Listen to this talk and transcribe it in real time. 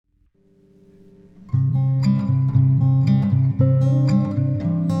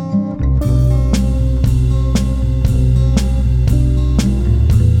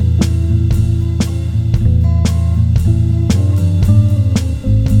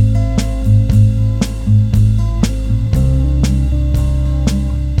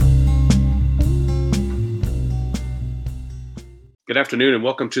afternoon and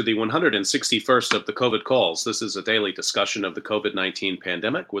welcome to the 161st of the COVID calls. This is a daily discussion of the COVID-19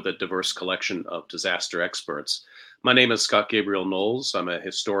 pandemic with a diverse collection of disaster experts. My name is Scott Gabriel Knowles. I'm a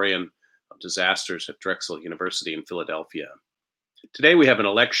historian of disasters at Drexel University in Philadelphia. Today we have an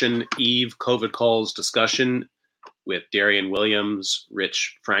election eve COVID calls discussion with Darian Williams,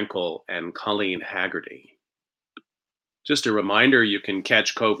 Rich Frankel, and Colleen Haggerty. Just a reminder, you can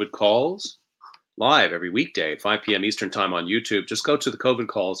catch COVID calls live every weekday at 5 p.m. Eastern Time on YouTube. Just go to the COVID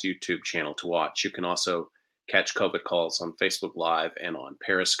Calls YouTube channel to watch. You can also catch COVID Calls on Facebook Live and on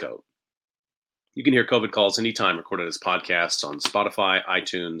Periscope. You can hear COVID Calls anytime recorded as podcasts on Spotify,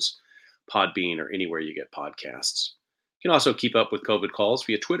 iTunes, Podbean, or anywhere you get podcasts. You can also keep up with COVID Calls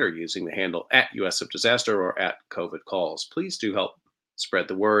via Twitter using the handle @USofDisaster or @COVID Calls. Please do help spread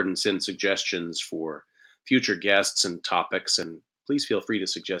the word and send suggestions for future guests and topics, and please feel free to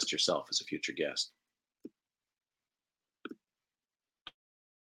suggest yourself as a future guest.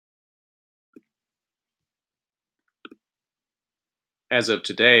 As of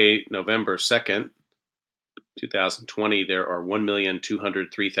today, November 2nd, 2020, there are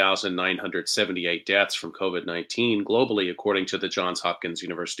 1,203,978 deaths from COVID-19 globally, according to the Johns Hopkins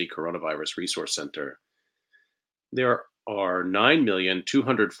University Coronavirus Resource Center. There are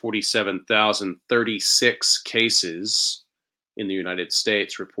 9,247,036 cases in the United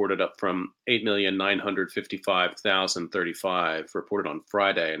States, reported up from 8,955,035 reported on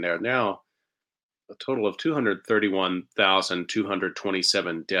Friday. And there are now a total of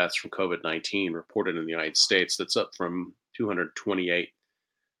 231,227 deaths from COVID-19 reported in the United States. That's up from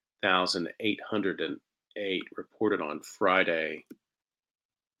 228,808 reported on Friday,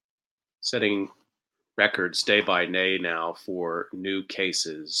 setting records day by day now for new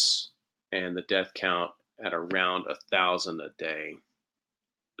cases and the death count at around 1,000 a day.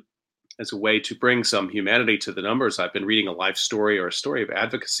 As a way to bring some humanity to the numbers, I've been reading a life story or a story of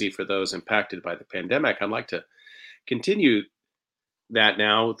advocacy for those impacted by the pandemic. I'd like to continue that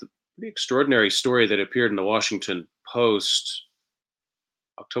now with a pretty extraordinary story that appeared in the Washington Post,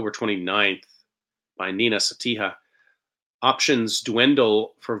 October 29th, by Nina Satiha. Options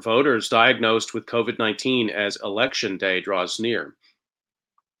dwindle for voters diagnosed with COVID-19 as Election Day draws near.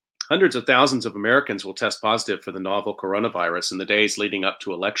 Hundreds of thousands of Americans will test positive for the novel coronavirus in the days leading up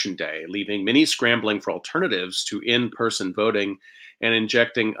to Election Day, leaving many scrambling for alternatives to in-person voting and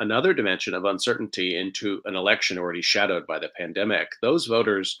injecting another dimension of uncertainty into an election already shadowed by the pandemic. Those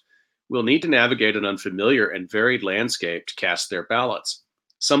voters will need to navigate an unfamiliar and varied landscape to cast their ballots.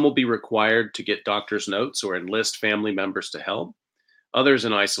 Some will be required to get doctor's notes or enlist family members to help. Others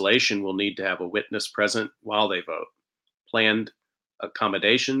in isolation will need to have a witness present while they vote. Planned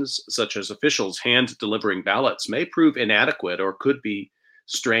accommodations, such as officials hand-delivering ballots, may prove inadequate or could be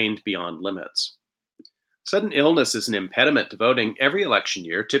strained beyond limits. Sudden illness is an impediment to voting every election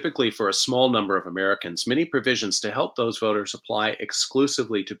year, typically for a small number of Americans. Many provisions to help those voters apply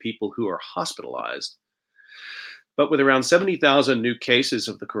exclusively to people who are hospitalized. But with around 70,000 new cases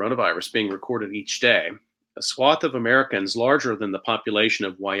of the coronavirus being recorded each day, a swath of Americans larger than the population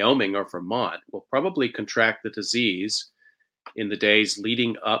of Wyoming or Vermont will probably contract the disease in the days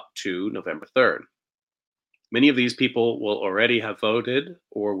leading up to November 3rd. Many of these people will already have voted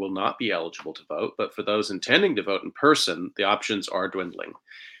or will not be eligible to vote, but for those intending to vote in person, the options are dwindling.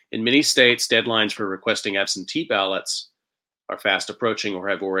 In many states, deadlines for requesting absentee ballots are fast approaching or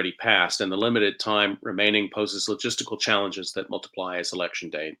have already passed, and the limited time remaining poses logistical challenges that multiply as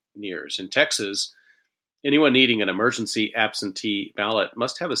Election Day nears. In Texas, anyone needing an emergency absentee ballot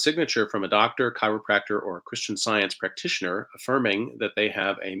must have a signature from a doctor, chiropractor, or a Christian Science practitioner affirming that they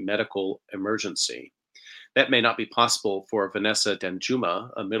have a medical emergency. That may not be possible for Vanessa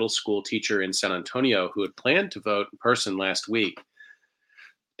Danjuma, a middle school teacher in San Antonio who had planned to vote in person last week.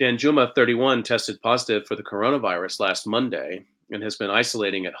 Danjuma, 31, tested positive for the coronavirus last Monday and has been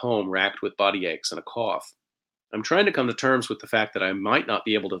isolating at home, racked with body aches and a cough. I'm trying to come to terms with the fact that I might not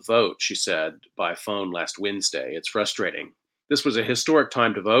be able to vote, she said by phone last Wednesday. It's frustrating. This was a historic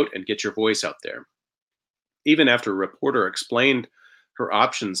time to vote and get your voice out there. Even after a reporter explained her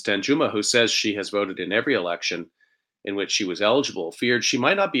options, Danjuma, who says she has voted in every election in which she was eligible, feared she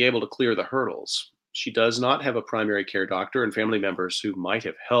might not be able to clear the hurdles. She does not have a primary care doctor, and family members who might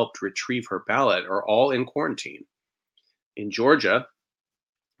have helped retrieve her ballot are all in quarantine. In Georgia,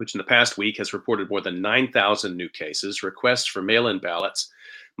 which in the past week has reported more than 9,000 new cases, requests for mail-in ballots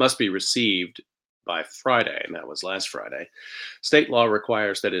must be received by Friday, and that was last Friday. State law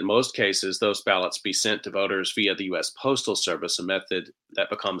requires that in most cases, those ballots be sent to voters via the U.S. Postal Service, a method that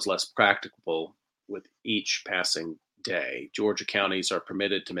becomes less practicable with each passing day. Georgia counties are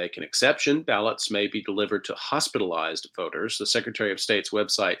permitted to make an exception. Ballots may be delivered to hospitalized voters. The Secretary of State's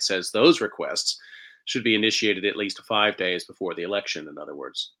website says those requests should be initiated at least 5 days before the election. In other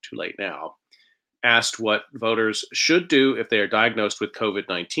words, too late now. Asked what voters should do if they are diagnosed with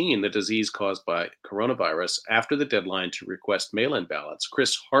COVID-19, the disease caused by coronavirus, after the deadline to request mail-in ballots,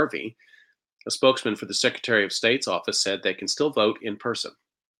 Chris Harvey, a spokesman for the Secretary of State's office, said they can still vote in person.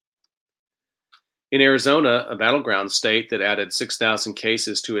 In Arizona, a battleground state that added 6,000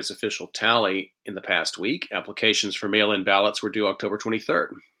 cases to its official tally in the past week, applications for mail-in ballots were due October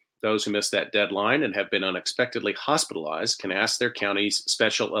 23rd. Those who missed that deadline and have been unexpectedly hospitalized can ask their county's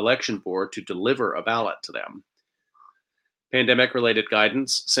special election board to deliver a ballot to them. Pandemic-related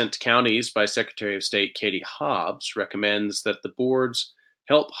guidance sent to counties by Secretary of State Katie Hobbs recommends that the boards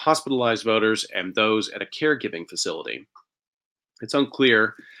help hospitalized voters and those at a caregiving facility. It's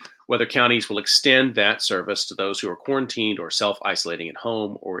unclear whether counties will extend that service to those who are quarantined or self-isolating at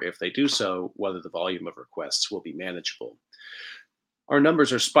home, or if they do so, whether the volume of requests will be manageable. Our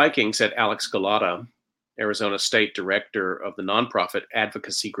numbers are spiking, said Alex Galata, Arizona State Director of the nonprofit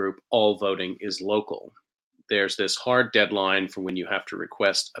advocacy group All Voting is Local. There's this hard deadline for when you have to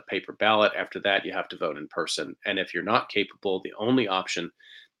request a paper ballot. After that, you have to vote in person. And if you're not capable, the only option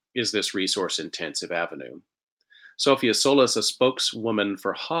is this resource-intensive avenue. Sophia Solis, a spokeswoman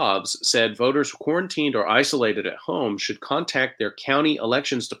for Hobbs, said voters quarantined or isolated at home should contact their county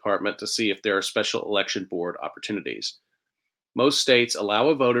elections department to see if there are special election board opportunities. Most states allow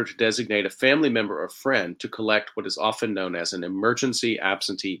a voter to designate a family member or friend to collect what is often known as an emergency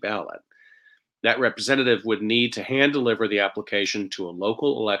absentee ballot. That representative would need to hand deliver the application to a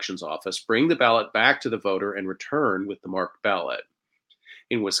local elections office, bring the ballot back to the voter, and return with the marked ballot.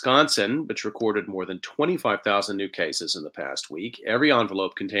 In Wisconsin, which recorded more than 25,000 new cases in the past week, every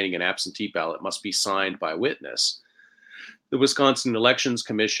envelope containing an absentee ballot must be signed by a witness. The Wisconsin Elections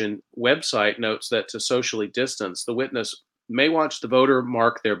Commission website notes that to socially distance, the witness may watch the voter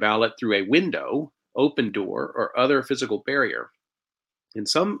mark their ballot through a window, open door, or other physical barrier. In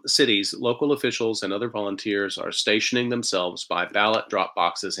some cities, local officials and other volunteers are stationing themselves by ballot drop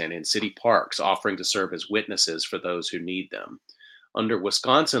boxes and in city parks, offering to serve as witnesses for those who need them. Under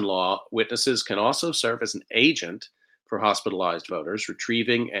Wisconsin law, witnesses can also serve as an agent for hospitalized voters,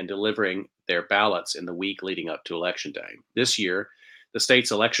 retrieving and delivering their ballots in the week leading up to Election Day. This year, the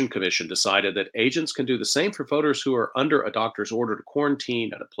state's election commission decided that agents can do the same for voters who are under a doctor's order to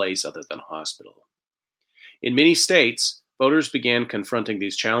quarantine at a place other than a hospital. In many states, voters began confronting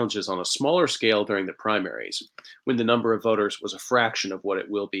these challenges on a smaller scale during the primaries, when the number of voters was a fraction of what it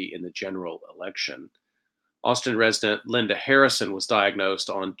will be in the general election. Austin resident Linda Harrison was diagnosed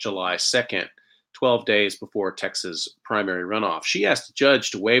on July 2nd, 12 days before Texas' primary runoff. She asked a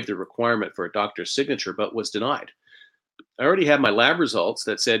judge to waive the requirement for a doctor's signature, but was denied. I already had my lab results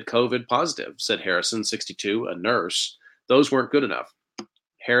that said COVID positive, said Harrison, 62, a nurse. Those weren't good enough.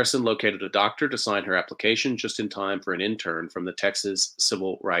 Harrison located a doctor to sign her application just in time for an intern from the Texas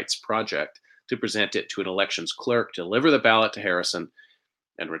Civil Rights Project to present it to an elections clerk, deliver the ballot to Harrison,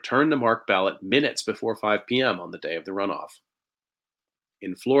 and return the marked ballot minutes before 5 p.m. on the day of the runoff.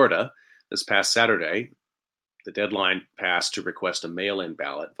 In Florida, this past Saturday, the deadline passed to request a mail-in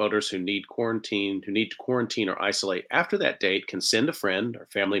ballot. Voters who need to quarantine or isolate after that date can send a friend or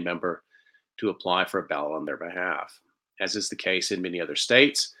family member to apply for a ballot on their behalf. As is the case in many other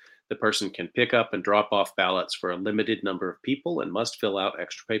states, the person can pick up and drop off ballots for a limited number of people and must fill out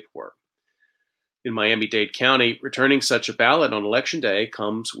extra paperwork. In Miami-Dade County, returning such a ballot on Election Day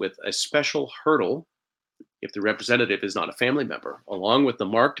comes with a special hurdle if the representative is not a family member. Along with the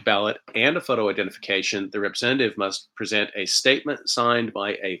marked ballot and a photo identification, the representative must present a statement signed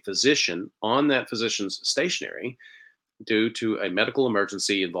by a physician on that physician's stationery due to a medical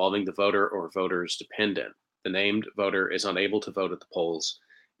emergency involving the voter or voter's dependent. The named voter is unable to vote at the polls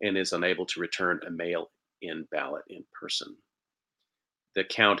and is unable to return a mail-in ballot in person. The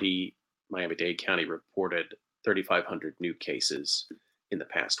county, Miami-Dade County, reported 3,500 new cases in the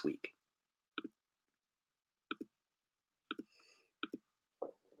past week.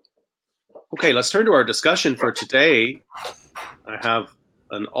 Okay, let's turn to our discussion for today. I have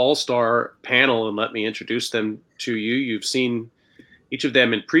an all-star panel, and let me introduce them to you. You've seen each of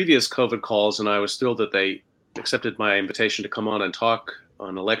them in previous COVID calls, and I was thrilled that they accepted my invitation to come on and talk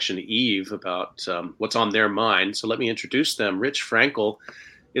on election eve about what's on their mind. So let me introduce them. Rich Frankel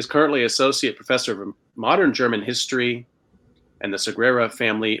is currently Associate Professor of Modern German History and the Sagrera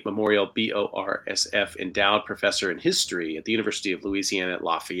Family Memorial BORSF Endowed Professor in History at the University of Louisiana at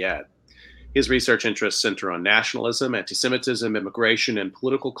Lafayette. His research interests center on nationalism, anti-Semitism, immigration, and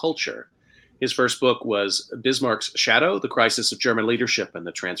political culture. His first book was Bismarck's Shadow, The Crisis of German Leadership and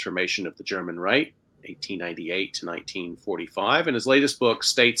the Transformation of the German Right, 1898 to 1945. And his latest book,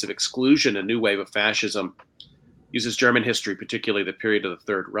 States of Exclusion, A New Wave of Fascism, uses German history, particularly the period of the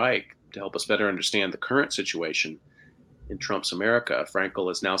Third Reich, to help us better understand the current situation in Trump's America.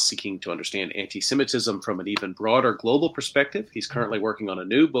 Frankel is now seeking to understand anti-Semitism from an even broader global perspective. He's currently working on a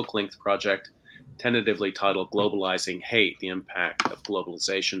new book-length project, tentatively titled Globalizing Hate, the Impact of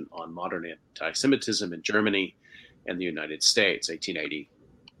Globalization on Modern Anti-Semitism in Germany and the United States, 1880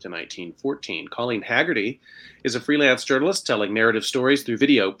 to 1914. Colleen Haggerty is a freelance journalist telling narrative stories through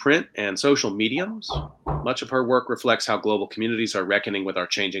video, print, and social mediums. Much of her work reflects how global communities are reckoning with our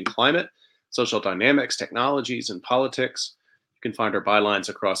changing climate, social dynamics, technologies, and politics. You can find her bylines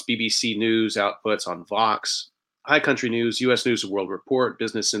across BBC News outputs on Vox, High Country News, U.S. News and World Report,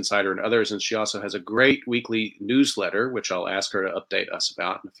 Business Insider, and others. And she also has a great weekly newsletter, which I'll ask her to update us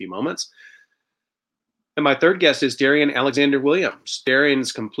about in a few moments. And my third guest is Darian Alexander Williams.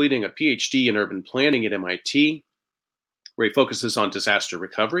 Darian's completing a PhD in urban planning at MIT, where he focuses on disaster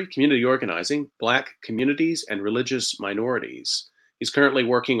recovery, community organizing, Black communities, and religious minorities. He's currently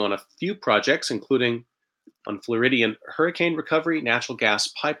working on a few projects, including on Floridian hurricane recovery, natural gas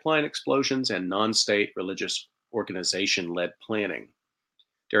pipeline explosions, and non-state religious organization-led planning.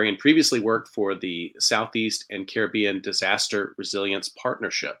 Darian previously worked for the Southeast and Caribbean Disaster Resilience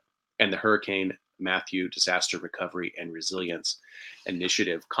Partnership and the Hurricane Matthew Disaster Recovery and Resilience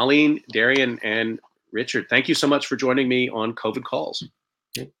Initiative. Colleen, Darian, and Richard, thank you so much for joining me on COVID Calls.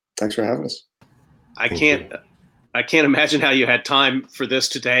 Thanks for having us. I can't imagine how you had time for this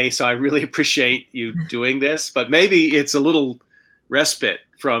today, so I really appreciate you doing this, but maybe it's a little respite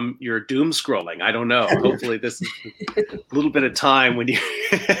from your doom scrolling. I don't know. Hopefully this is a little bit of time when you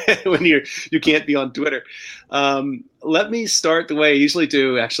you can't be on Twitter. Let me start the way I usually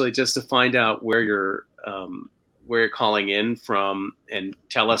do, actually, just to find out where you're calling in from, and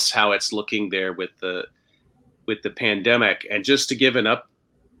tell us how it's looking there with the pandemic. And just to give an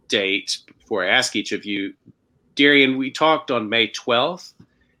update before I ask each of you, Darian, we talked on May 12th,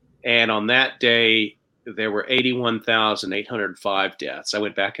 and on that day, there were 81,805 deaths. I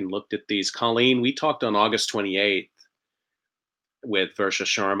went back and looked at these. Colleen, we talked on August 28th with Versha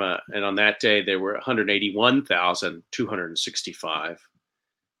Sharma, and on that day, there were 181,265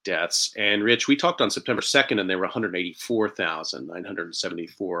 deaths. And Rich, we talked on September 2nd, and there were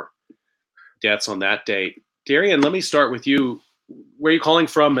 184,974 deaths on that date. Darian, let me start with you. Where are you calling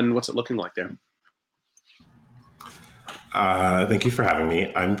from, and what's it looking like there? Thank you for having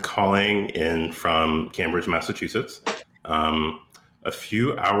me. I'm calling in from Cambridge, Massachusetts. A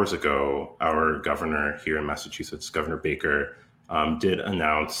few hours ago, our governor here in Massachusetts, Governor Baker, did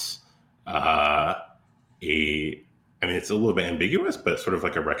announce it's a little bit ambiguous, but sort of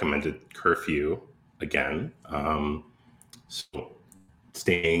like a recommended curfew again. So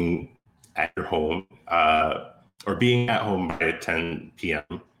staying at your home or being at home by 10 p.m.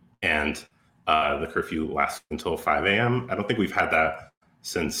 and the curfew lasts until 5 a.m. I don't think we've had that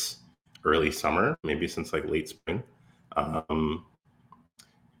since early summer, maybe since like late spring.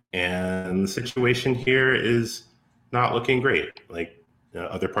 And the situation here is not looking great. Like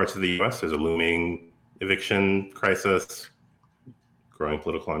other parts of the U.S., there's a looming eviction crisis, growing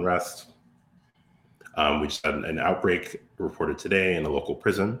political unrest. We just had an outbreak reported today in a local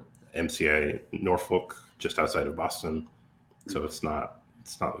prison, MCA Norfolk, just outside of Boston. So it's not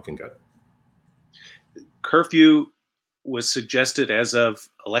looking good. Curfew was suggested as of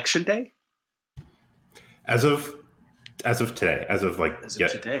Election Day? As of today,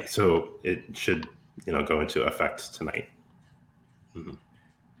 today. So it should, go into effect tonight. Mm-hmm.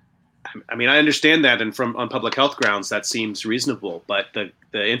 I mean, I understand that, and on public health grounds, that seems reasonable. But the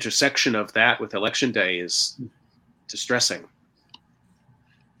intersection of that with Election Day is distressing.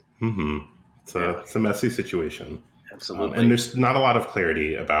 Mm-hmm. It's a messy situation. Absolutely. And there's not a lot of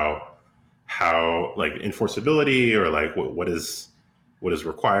clarity about how, like, enforceability or like what is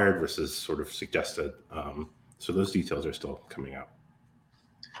required versus sort of suggested. So those details are still coming out.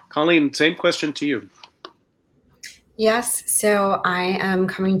 Colleen, same question to you. Yes, so I am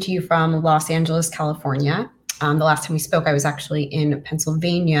coming to you from Los Angeles, California. The last time we spoke, I was actually in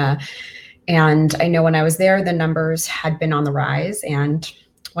Pennsylvania. And I know when I was there, the numbers had been on the rise. And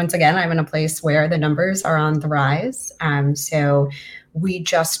once again, I'm in a place where the numbers are on the rise. So we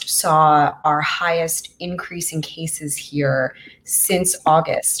just saw our highest increase in cases here since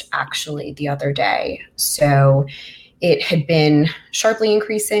August, actually, the other day. So it had been sharply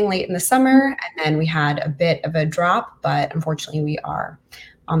increasing late in the summer, and then we had a bit of a drop, but unfortunately we are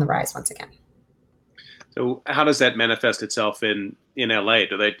on the rise once again. So how does that manifest itself in in LA?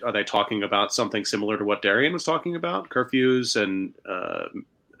 Are they talking about something similar to what Darian was talking about, curfews and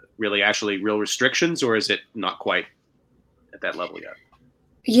real restrictions, or is it not quite at that level yet?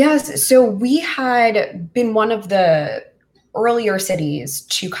 Yes. So we had been one of the earlier cities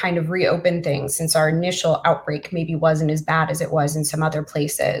to kind of reopen things since our initial outbreak maybe wasn't as bad as it was in some other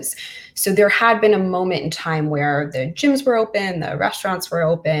places. So there had been a moment in time where the gyms were open, the restaurants were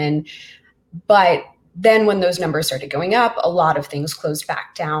open, but then when those numbers started going up, a lot of things closed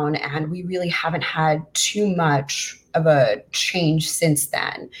back down, and we really haven't had too much of a change since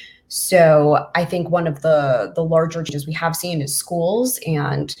then. So I think one of the larger changes we have seen is schools,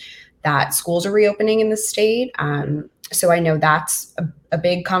 and that schools are reopening in the state. So I know that's a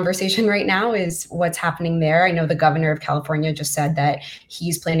big conversation right now is what's happening there. I know the governor of California just said that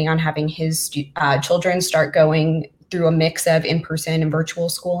he's planning on having his children start going through a mix of in-person and virtual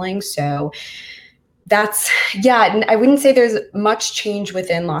schooling. So that's, yeah, I wouldn't say there's much change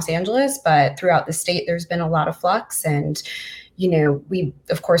within Los Angeles, but throughout the state, there's been a lot of flux. And, we,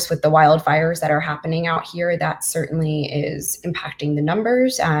 of course, with the wildfires that are happening out here, that certainly is impacting the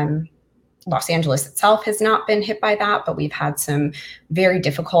numbers. Los Angeles itself has not been hit by that, but we've had some very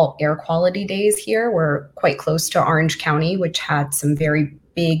difficult air quality days here. We're quite close to Orange County, which had some very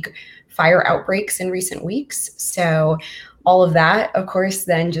big fire outbreaks in recent weeks. So all of that, of course,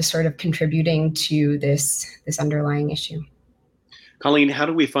 then just sort of contributing to this underlying issue. Colleen, how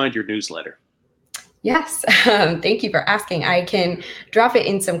do we find your newsletter? Yes, thank you for asking. I can drop it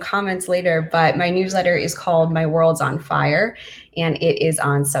in some comments later, but my newsletter is called My World's on Fire, and it is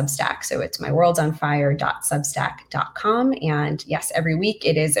on Substack. So it's myworldsonfire.substack.com. And yes, every week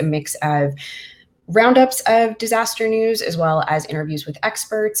it is a mix of roundups of disaster news, as well as interviews with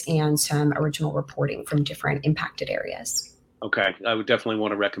experts and some original reporting from different impacted areas. Okay, I would definitely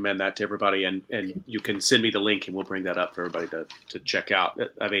want to recommend that to everybody, and you can send me the link and we'll bring that up for everybody to check out.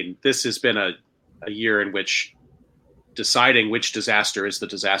 I mean, this has been a year in which deciding which disaster is the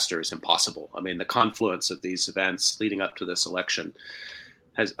disaster is impossible. I mean, the confluence of these events leading up to this election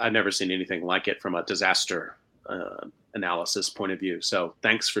I've never seen anything like it from a disaster analysis point of view. So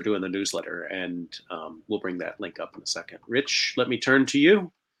thanks for doing the newsletter, and we'll bring that link up in a second. Rich, let me turn to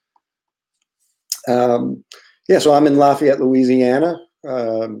you. So I'm in Lafayette, Louisiana,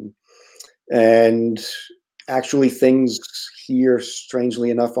 and actually things here, strangely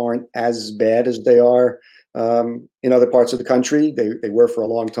enough, aren't as bad as they are in other parts of the country. They were for a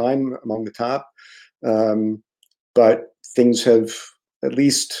long time among the top, but things have at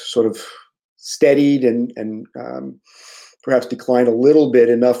least sort of steadied and perhaps declined a little bit,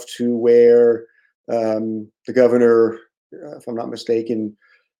 enough to where the governor, if I'm not mistaken,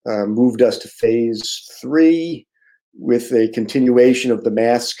 moved us to phase 3 with a continuation of the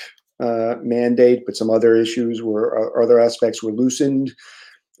mask mandate, but some other other aspects were loosened.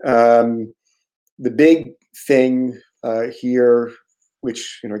 The big thing here,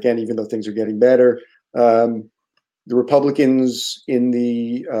 which, again, even though things are getting better, the Republicans in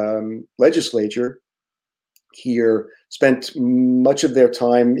the legislature here spent much of their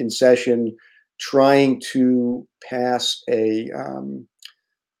time in session trying to pass I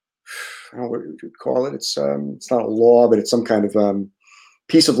don't know what you would call it. It's not a law, but it's some kind of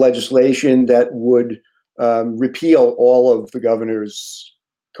piece of legislation that would repeal all of the governor's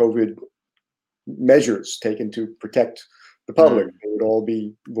COVID measures taken to protect the public. They would all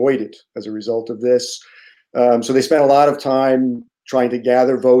be voided as a result of this. So they spent a lot of time trying to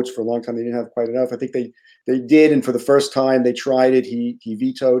gather votes. For a long time, they didn't have quite enough. I think they did, and for the first time they tried it, he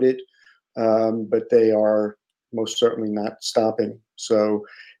vetoed it, but they are most certainly not stopping. So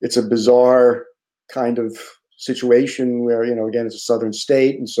it's a bizarre kind of situation where, again, it's a southern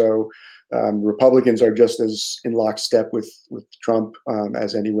state, and so Republicans are just as in lockstep with Trump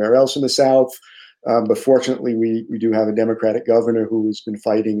as anywhere else in the South. But fortunately, we do have a Democratic governor who has been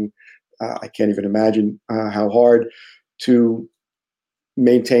fighting, I can't even imagine how hard, to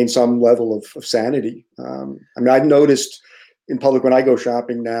maintain some level of sanity. I mean, I've noticed in public when I go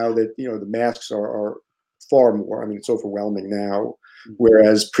shopping now that, the masks are far more. I mean, it's overwhelming now,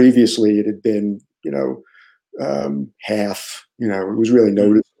 whereas previously it had been, half. It was really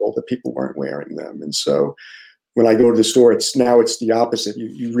noticeable that people weren't wearing them. And so when I go to the store, it's the opposite.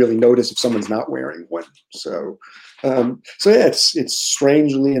 You really notice if someone's not wearing one. So yeah, it's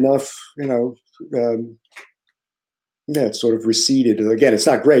strangely enough, it's sort of receded. Again, it's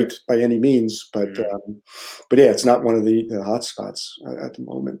not great by any means, but yeah, it's not one of the hot spots at the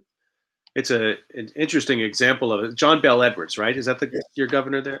moment. It's an interesting example of it. John Bel Edwards, right? Is that your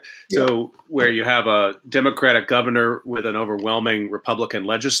governor there? Yeah. So where you have a Democratic governor with an overwhelming Republican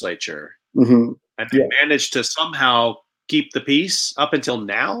legislature, and they managed to somehow keep the peace up until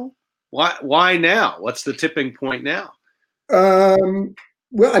now? Why now? What's the tipping point now?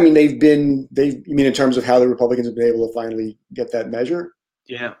 Well, I mean, you mean in terms of how the Republicans have been able to finally get that measure?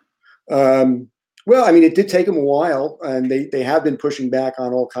 Yeah. Well, I mean, it did take them a while, and they have been pushing back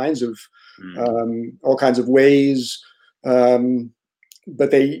on all kinds of ways,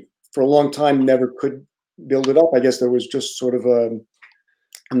 but they, for a long time, never could build it up. I guess there was just sort of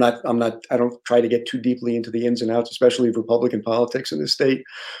I don't try to get too deeply into the ins and outs, especially of Republican politics in this state,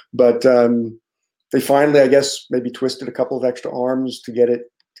 but they finally, I guess, maybe twisted a couple of extra arms to get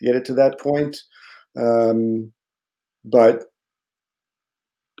it to that point. But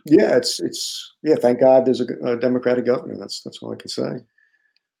yeah, thank God there's a Democratic governor. That's all I can say.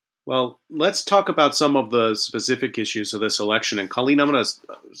 Well, let's talk about some of the specific issues of this election. And Colleen, I'm going to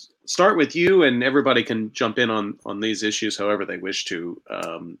start with you, and everybody can jump in on these issues however they wish to.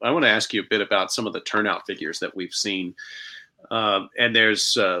 I want to ask you a bit about some of the turnout figures that we've seen. And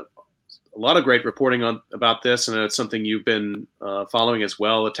there's a lot of great reporting about this, and it's something you've been following as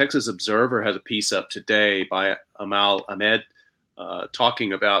well. The Texas Observer has a piece up today by Amal Ahmed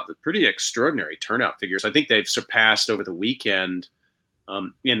talking about the pretty extraordinary turnout figures. I think they've surpassed over the weekend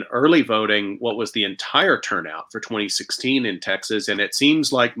in early voting what was the entire turnout for 2016 in Texas. And it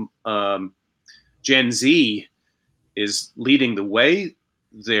seems like Gen Z is leading the way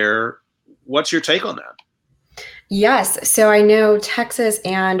there. What's your take on that? Yes. So I know Texas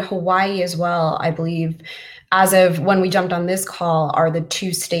and Hawaii as well, I believe, as of when we jumped on this call, are the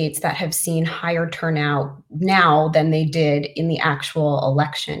two states that have seen higher turnout now than they did in the actual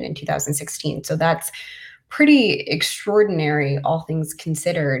election in 2016. So that's pretty extraordinary, all things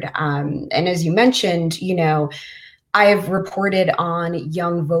considered. And as you mentioned, I've reported on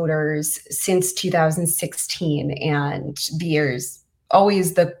young voters since 2016, and there's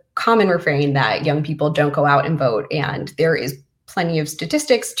always the common refrain that young people don't go out and vote. And there is plenty of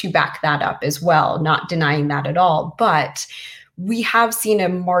statistics to back that up as well, not denying that at all. But we have seen a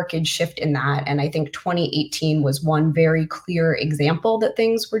marked shift in that. And I think 2018 was one very clear example that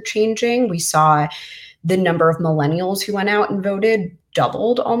things were changing. We saw the number of millennials who went out and voted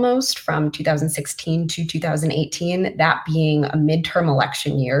doubled almost from 2016 to 2018, that being a midterm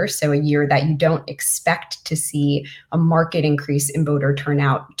election year, so a year that you don't expect to see a marked increase in voter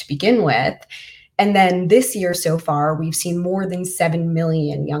turnout to begin with. And then this year so far, we've seen more than 7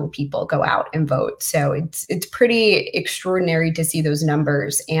 million young people go out and vote. So it's pretty extraordinary to see those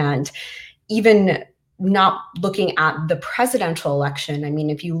numbers. And even not looking at the presidential election, I mean,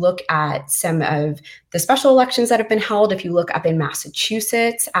 if you look at some of the special elections that have been held, if you look up in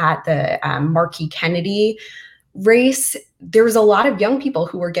Massachusetts at the Markey Kennedy race, there was a lot of young people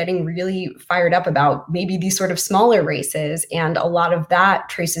who were getting really fired up about maybe these sort of smaller races. And a lot of that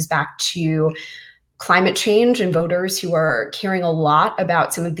traces back to climate change and voters who are caring a lot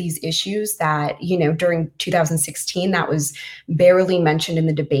about some of these issues that, during 2016, that was barely mentioned in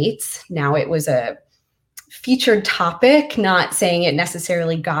the debates. Now it was a featured topic, not saying it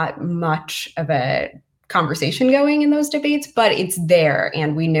necessarily got much of a conversation going in those debates, but it's there.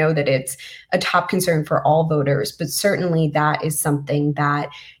 And we know that it's a top concern for all voters, but certainly that is something that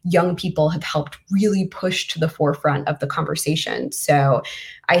young people have helped really push to the forefront of the conversation. So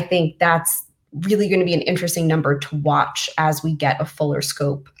I think that's really going to be an interesting number to watch as we get a fuller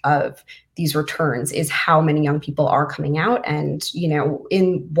scope of these returns, is how many young people are coming out and,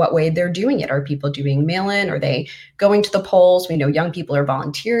 in what way they're doing it. Are people doing mail-in? Are they going to the polls? We know young people are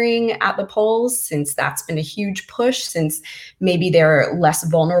volunteering at the polls, since that's been a huge push, since maybe they're less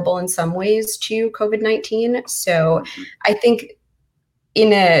vulnerable in some ways to COVID-19. So I think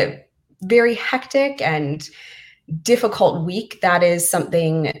in a very hectic and difficult week, that is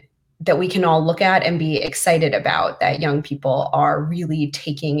something that we can all look at and be excited about, that young people are really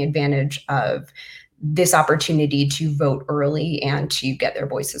taking advantage of this opportunity to vote early and to get their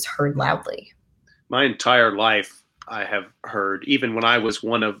voices heard loudly. My entire life, I have heard, even when I was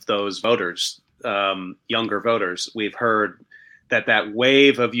one of those voters, younger voters, we've heard that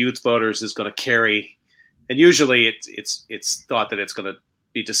wave of youth voters is going to carry, and usually it's thought that it's going to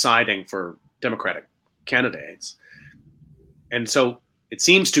be deciding for Democratic candidates. And so it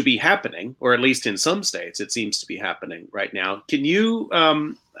seems to be happening, or at least in some states, it seems to be happening right now. Can you,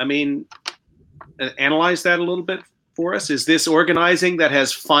 analyze that a little bit for us? Is this organizing that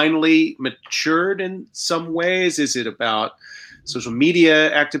has finally matured in some ways? Is it about social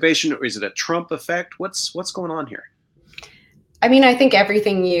media activation, or is it a Trump effect? What's going on here? I mean, I think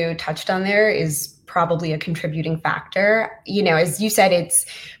everything you touched on there is probably a contributing factor. As you said, it's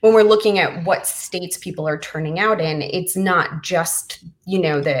when we're looking at what states people are turning out in, it's not just,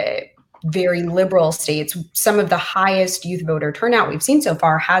 the very liberal states. Some of the highest youth voter turnout we've seen so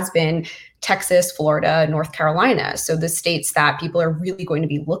far has been Texas, Florida, North Carolina. So the states that people are really going to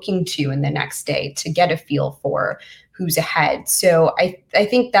be looking to in the next day to get a feel for who's ahead. So I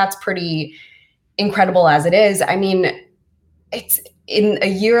think that's pretty incredible as it is. I mean, it's in a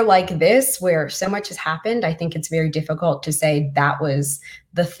year like this where so much has happened, I think it's very difficult to say that was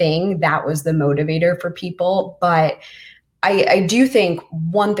the thing, that was the motivator for people. But I do think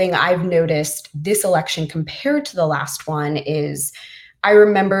one thing I've noticed this election compared to the last one is I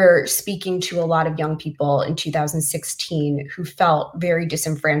remember speaking to a lot of young people in 2016 who felt very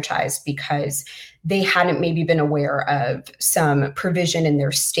disenfranchised because they hadn't maybe been aware of some provision in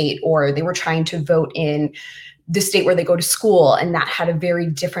their state, or they were trying to vote in the state where they go to school, and that had a very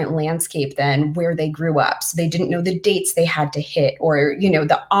different landscape than where they grew up. So they didn't know the dates they had to hit, or,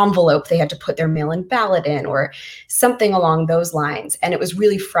 the envelope they had to put their mail-in ballot in, or something along those lines. And it was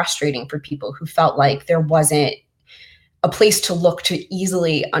really frustrating for people who felt like there wasn't a place to look to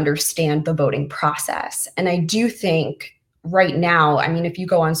easily understand the voting process. And I do think right now, I mean, if you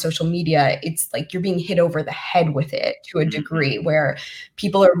go on social media, it's like you're being hit over the head with it to a degree, where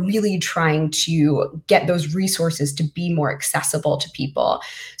people are really trying to get those resources to be more accessible to people.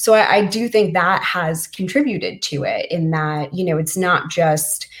 So I do think that has contributed to it, in that, it's not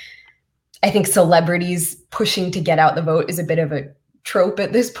just, I think celebrities pushing to get out the vote is a bit of a trope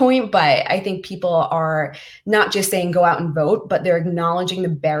at this point, but I think people are not just saying go out and vote, but they're acknowledging the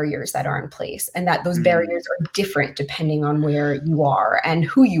barriers that are in place, and that those barriers are different depending on where you are and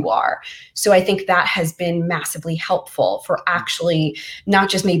who you are. So I think that has been massively helpful for actually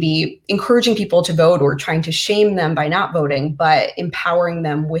not just maybe encouraging people to vote or trying to shame them by not voting, but empowering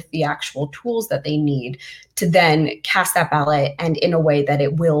them with the actual tools that they need to then cast that ballot, and in a way that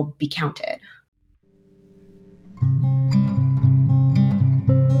it will be counted.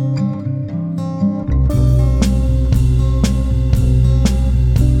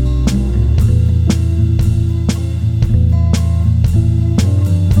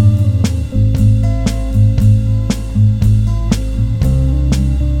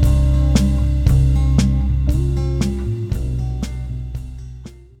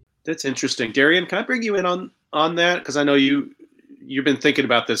 That's interesting. Darian, can I bring you in on that? Because I know you've been thinking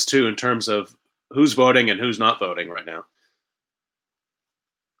about this too, in terms of who's voting and who's not voting right now.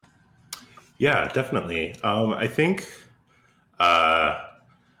 Yeah, definitely. I think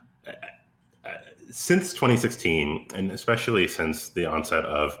since 2016, and especially since the onset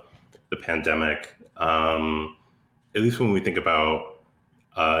of the pandemic, at least when we think about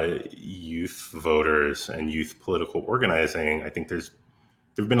youth voters and youth political organizing, I think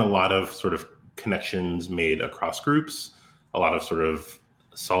there've been a lot of sort of connections made across groups, a lot of sort of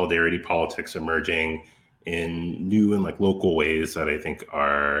solidarity politics emerging in new and local ways that I think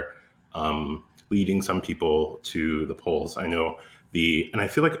are leading some people to the polls. I know and I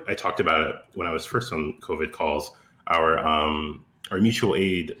feel like I talked about it when I was first on COVID calls, our mutual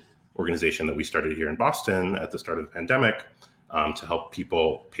aid organization that we started here in Boston at the start of the pandemic to help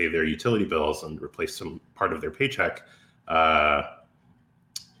people pay their utility bills and replace some part of their paycheck,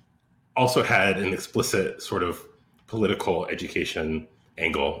 also had an explicit sort of political education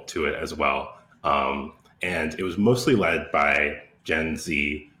angle to it as well. And it was mostly led by Gen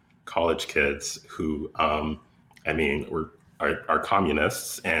Z college kids who, are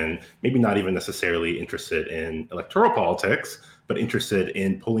communists, and maybe not even necessarily interested in electoral politics, but interested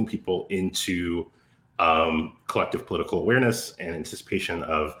in pulling people into collective political awareness and anticipation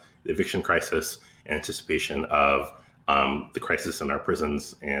of the eviction crisis, and anticipation of the crisis in our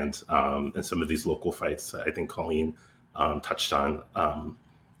prisons, and some of these local fights that I think Colleen touched on.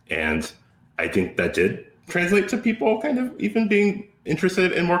 And I think that did translate to people kind of even being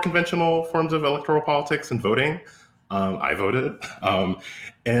interested in more conventional forms of electoral politics and voting. I voted.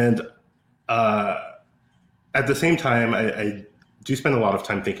 And at the same time, I do spend a lot of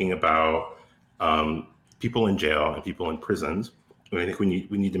time thinking about people in jail and people in prisons. I think we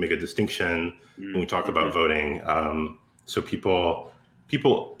need to make a distinction when we talk about voting. So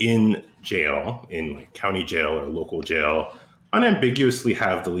people in jail, in county jail or local jail, unambiguously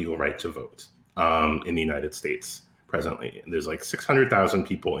have the legal right to vote in the United States presently. And there's 600,000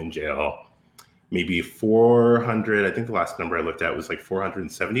 people in jail, maybe 400, I think the last number I looked at was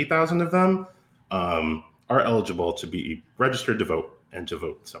 470,000 of them are eligible to be registered to vote and to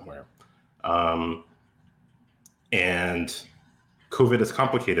vote somewhere. And COVID has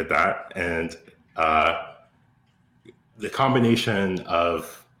complicated that. And the combination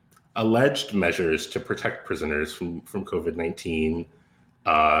of alleged measures to protect prisoners from COVID-19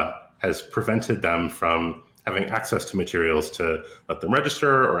 has prevented them from having access to materials to let them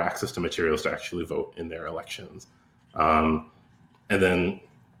register or access to materials to actually vote in their elections. And then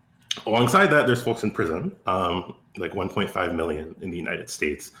alongside that, there's folks in prison, like 1.5 million in the United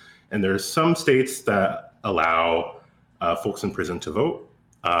States. And there's some states that allow folks in prison to vote.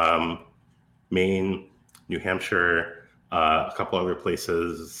 Maine, New Hampshire, a couple other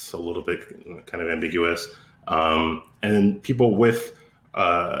places, a little bit kind of ambiguous. And people with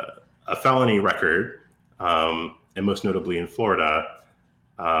a felony record, and most notably in Florida,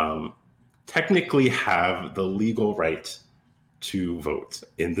 technically have the legal right to vote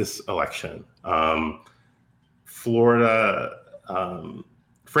in this election. Florida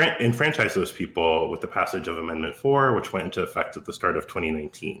enfranchised those people with the passage of Amendment 4, which went into effect at the start of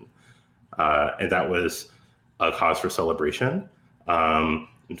 2019. And that was a cause for celebration.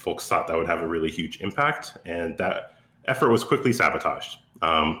 And folks thought that would have a really huge impact. And that effort was quickly sabotaged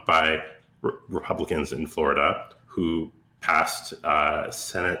by Republicans in Florida, who passed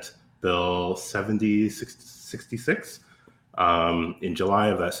Senate Bill 7066 in July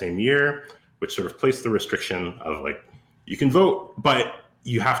of that same year, which sort of placed the restriction of like, you can vote, but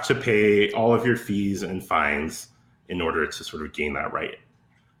you have to pay all of your fees and fines in order to sort of gain that right.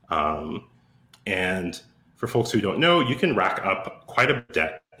 And for folks who don't know, you can rack up quite a bit of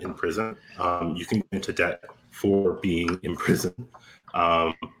debt in prison. You can get into debt for being in prison.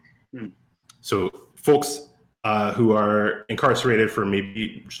 So folks who are incarcerated for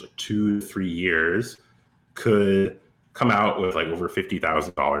maybe just like 2 to 3 years could come out with like over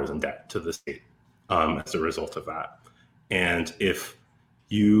 $50,000 in debt to the state as a result of that. And if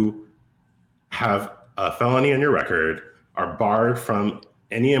you have a felony on your record, are barred from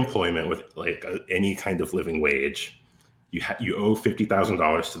any employment with like any kind of living wage, you owe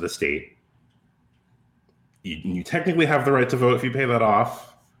 $50,000 to the state. You technically have the right to vote if you pay that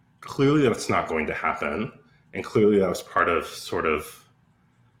off. Clearly that's not going to happen. And clearly that was part of sort of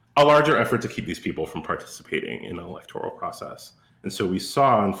a larger effort to keep these people from participating in an electoral process. And so we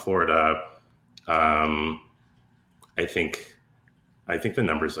saw in Florida, I think the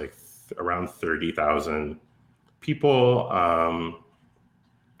number's like around 30,000 people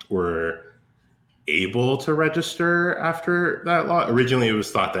were able to register after that law. Originally, it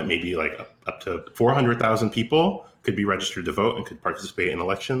was thought that maybe like up to 400,000 people could be registered to vote and could participate in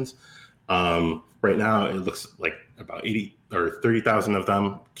elections. Right now, it looks like about 80 or 30,000 of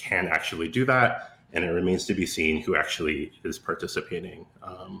them can actually do that, and it remains to be seen who actually is participating.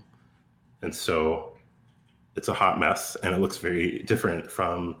 And so it's a hot mess, and it looks very different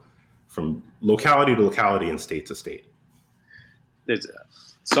from locality to locality and state to state. There's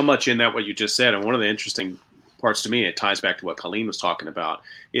so much in that what you just said, and one of the interesting parts to me, it ties back to what Colleen was talking about,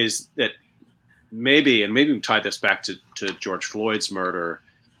 is that maybe we tie this back to George Floyd's murder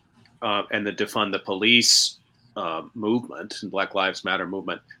and the defund the police movement and Black Lives Matter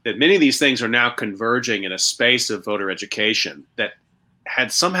movement, that many of these things are now converging in a space of voter education that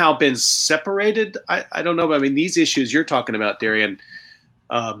had somehow been separated. I don't know, but I mean, these issues you're talking about, Darian,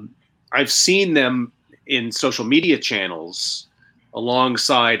 I've seen them in social media channels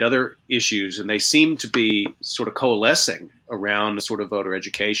alongside other issues, and they seem to be sort of coalescing around a sort of voter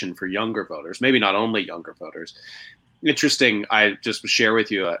education for younger voters, maybe not only younger voters. Interesting, I just share with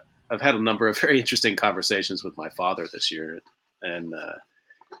you, I've had a number of very interesting conversations with my father this year, and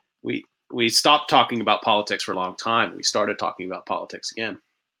we stopped talking about politics for a long time. We started talking about politics again,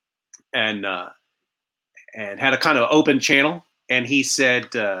 and had a kind of open channel. And he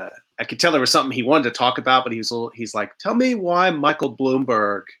said, I could tell there was something he wanted to talk about, but he's like, tell me why Michael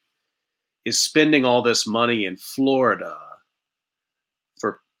Bloomberg is spending all this money in Florida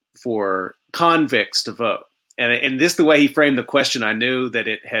for convicts to vote. And this, the way he framed the question, I knew that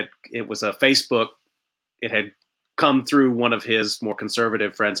it was a Facebook. It had come through one of his more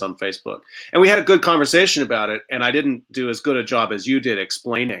conservative friends on Facebook. And we had a good conversation about it. And I didn't do as good a job as you did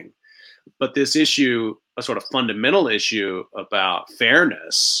explaining. But this issue, a sort of fundamental issue about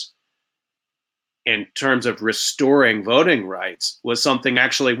fairness in terms of restoring voting rights, was something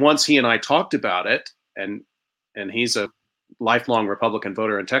actually once he and I talked about it, and he's a lifelong Republican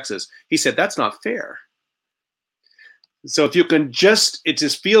voter in Texas, he said, that's not fair. So if you can it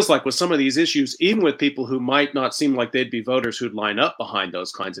just feels like with some of these issues, even with people who might not seem like they'd be voters who'd line up behind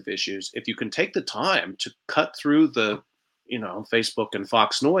those kinds of issues, if you can take the time to cut through the, Facebook and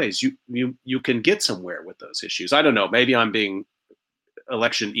Fox noise, you can get somewhere with those issues. I don't know, maybe I'm being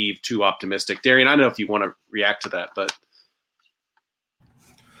election eve too optimistic. Darian, I don't know if you want to react to that, but.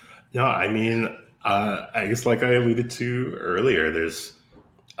 No, I mean, I guess like I alluded to earlier, there's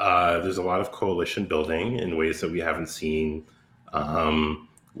a lot of coalition building in ways that we haven't seen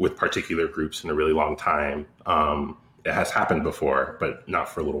with particular groups in a really long time. It has happened before, but not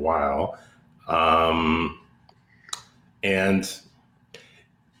for a little while. And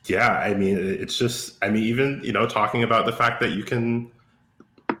yeah, I mean, it's just, I mean, even, talking about the fact that you can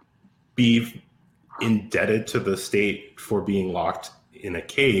be indebted to the state for being locked in a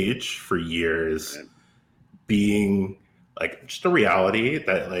cage for years, being like just a reality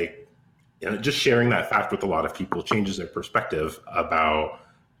that, like, just sharing that fact with a lot of people changes their perspective about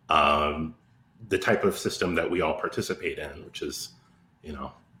the type of system that we all participate in, which is,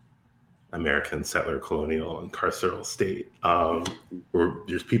 American settler colonial and carceral state, where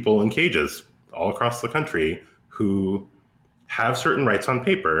there's people in cages all across the country who have certain rights on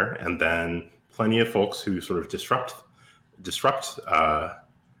paper, and then plenty of folks who sort of disrupt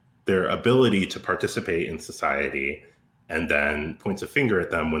their ability to participate in society, and then points a finger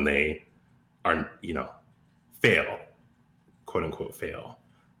at them when they are, fail, quote unquote, fail.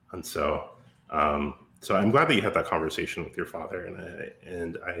 And so, so I'm glad that you had that conversation with your father,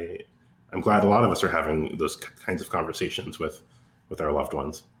 and I'm glad a lot of us are having those kinds of conversations with our loved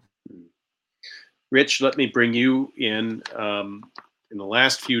ones. Rich, let me bring you in. In the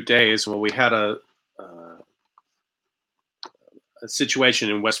last few days, well, we had a situation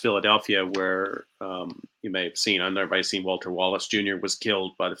in West Philadelphia where you may have seen, I don't know if everybody's seen, Walter Wallace Jr. was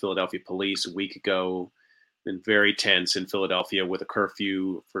killed by the Philadelphia police a week ago. Been very tense in Philadelphia with a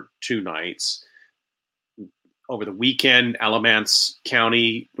curfew for 2 nights. Over the weekend, Alamance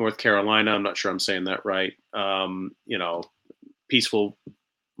County, North Carolina, I'm not sure I'm saying that right, peaceful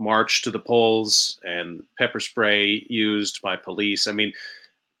march to the polls and pepper spray used by police. I mean,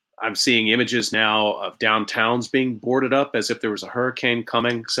 I'm seeing images now of downtowns being boarded up as if there was a hurricane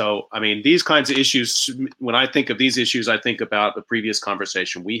coming. So, I mean, these kinds of issues, when I think of these issues, I think about the previous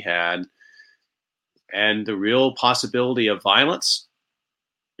conversation we had and the real possibility of violence.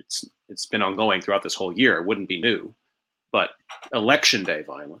 It's been ongoing throughout this whole year. It wouldn't be new, but election day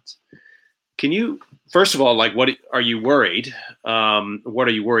violence. Can you, first of all, like, what are you worried? What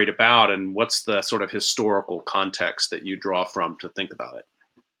are you worried about? And what's the sort of historical context that you draw from to think about it?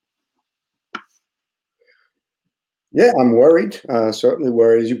 Yeah, I'm worried, certainly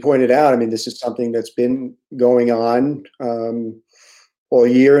worried. As you pointed out, I mean, this is something that's been going on all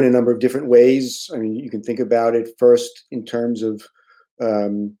year in a number of different ways. I mean, you can think about it first in terms of,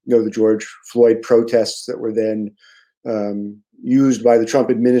 the George Floyd protests that were then used by the Trump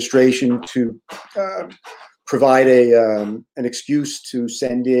administration to provide an excuse to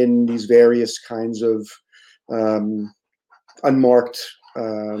send in these various kinds of unmarked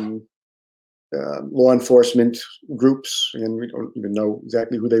law enforcement groups, and we don't even know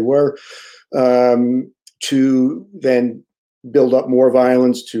exactly who they were, to then build up more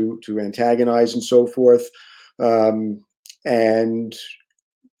violence, to antagonize and so forth, and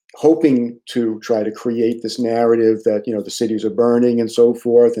hoping to try to create this narrative that, the cities are burning and so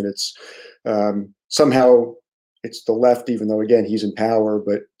forth, and it's somehow it's the left, even though, again, he's in power,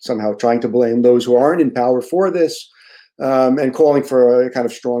 but somehow trying to blame those who aren't in power for this, and calling for a kind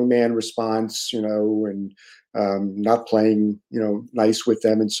of strongman response, and not playing, nice with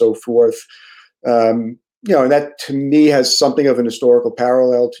them and so forth. And that to me has something of an historical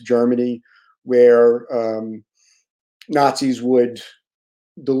parallel to Germany, where Nazis would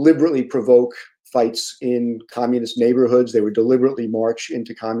deliberately provoke fights in communist neighborhoods. They would deliberately march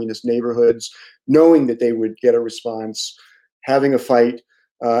into communist neighborhoods, knowing that they would get a response, having a fight,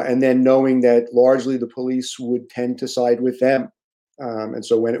 and then knowing that largely the police would tend to side with them. And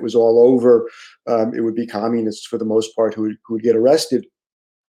so when it was all over, it would be communists for the most part who would get arrested.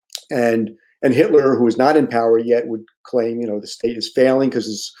 And Hitler, who was not in power yet, would claim, the state is failing because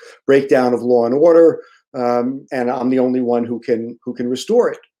it's breakdown of law and order, and I'm the only one who can restore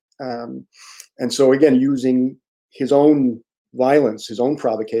it. And so again, using his own violence, his own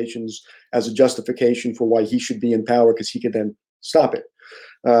provocations as a justification for why he should be in power, because he could then stop it.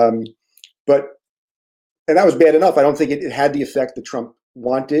 And that was bad enough. I don't think it had the effect that Trump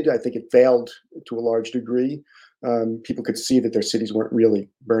wanted. I think it failed to a large degree. People could see that their cities weren't really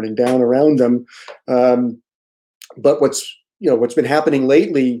burning down around them. But what's been happening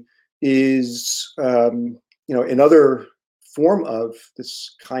lately is, another form of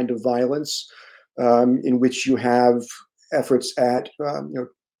this kind of violence, in which you have efforts at,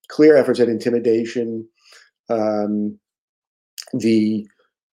 clear efforts at intimidation.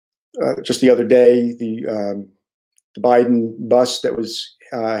 Just the other day, the Biden bus that was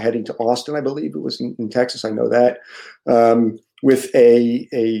heading to Austin, I believe it was in Texas, I know that, with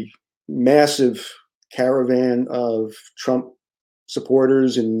a massive caravan of Trump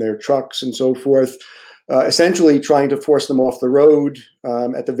supporters in their trucks and so forth, essentially trying to force them off the road,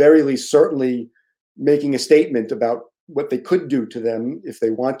 at the very least, certainly making a statement about what they could do to them if they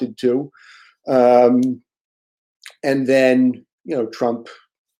wanted to. And then, Trump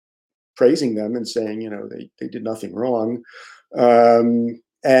praising them and saying, they did nothing wrong. And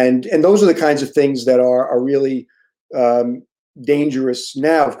those are the kinds of things that are really dangerous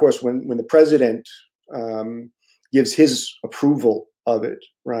now. Of course, when the president gives his approval of it,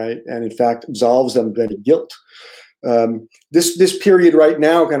 right, and in fact absolves them of any guilt. This period right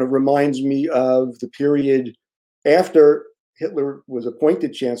now kind of reminds me of the period after Hitler was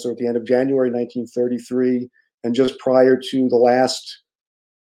appointed chancellor at the end of January 1933, and just prior to the last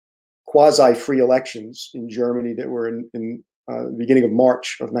quasi-free elections in Germany that were in the beginning of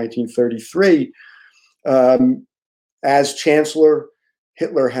March of 1933. As chancellor,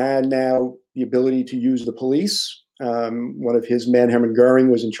 Hitler had now the ability to use the police. One of his men, Hermann Goering,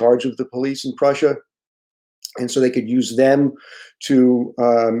 was in charge of the police in Prussia. And so they could use them to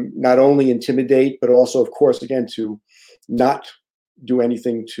not only intimidate, but also, of course, again, to not do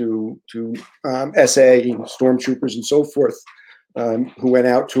anything to SA, stormtroopers and so forth, who went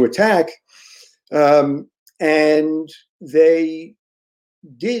out to attack. And they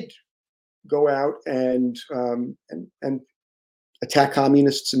did go out and attack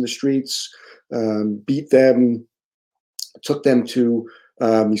communists in the streets, beat them, took them to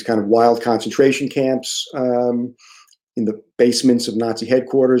these kind of wild concentration camps in the basements of Nazi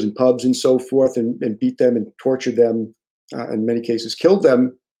headquarters and pubs and so forth, and beat them and tortured them, in many cases killed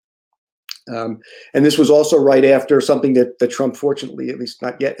them. And this was also right after something that Trump, fortunately, at least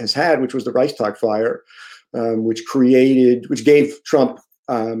not yet, has had, which was the Reichstag fire, which gave Trump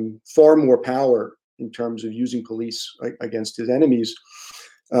far more power in terms of using police against his enemies.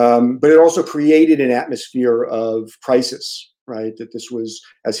 But it also created an atmosphere of crisis, right? That this was,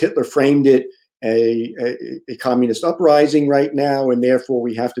 as Hitler framed it, a communist uprising right now, and therefore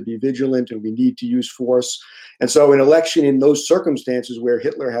we have to be vigilant and we need to use force. And so an election in those circumstances where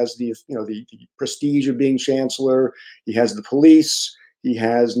Hitler has the prestige of being chancellor, he has the police, he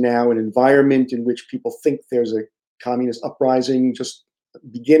has now an environment in which people think there's a communist uprising just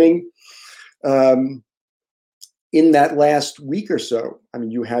beginning. In that last week or so, I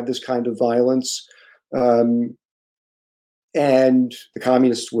mean, you had this kind of violence, and the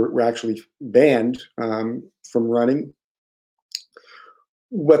communists were actually banned from running.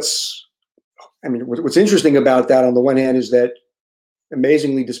 What's interesting about that, on the one hand, is that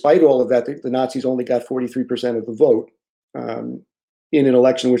amazingly, despite all of that, the Nazis only got 43% of the vote in an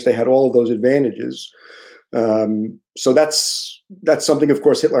election in which they had all of those advantages. So that's something, of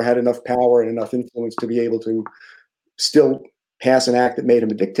course, Hitler had enough power and enough influence to be able to still pass an act that made him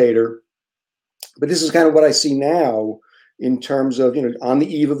a dictator. But this is kind of what I see now in terms of, on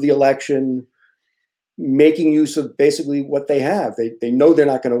the eve of the election, making use of basically what they have. They know they're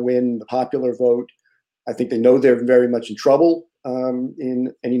not going to win the popular vote. I think they know they're very much in trouble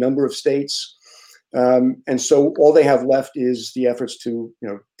in any number of states. And so all they have left is the efforts to,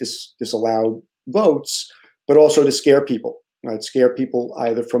 disallow votes, but also to scare people, right? Scare people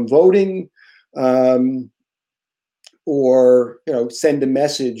either from voting, or send a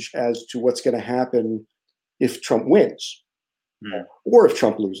message as to what's going to happen if Trump wins, or if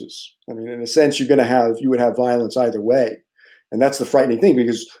Trump loses. I mean, in a sense, you would have violence either way, and that's the frightening thing,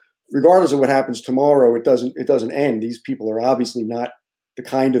 because regardless of what happens tomorrow, it doesn't end. These people are obviously not the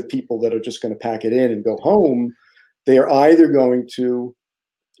kind of people that are just going to pack it in and go home. They are either going to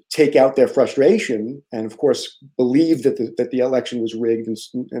take out their frustration and, of course, believe that the election was rigged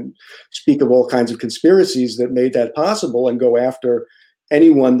and speak of all kinds of conspiracies that made that possible, and go after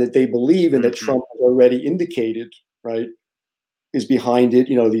anyone that they believe and that Trump has already indicated, right, is behind it.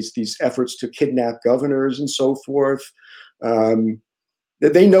 These efforts to kidnap governors and so forth. That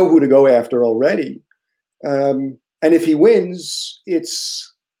they know who to go after already. And if he wins,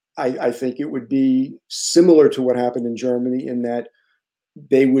 I think it would be similar to what happened in Germany, in that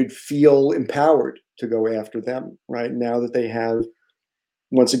they would feel empowered to go after them, right? Now that they have,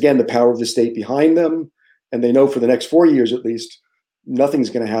 once again, the power of the state behind them, and they know for the next 4 years at least, nothing's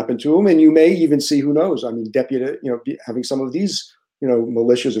going to happen to them. And you may even see, who knows? I mean, having some of these,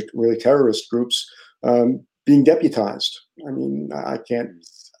 militias or really terrorist groups being deputized. I mean, I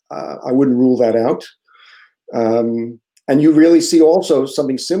wouldn't rule that out. And you really see also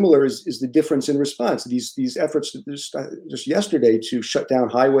something similar is the difference in response. These efforts just yesterday to shut down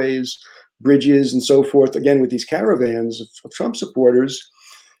highways, bridges, and so forth, again, with these caravans of Trump supporters.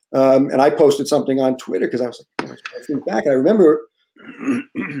 And I posted something on Twitter because I was like, I think back, and I remember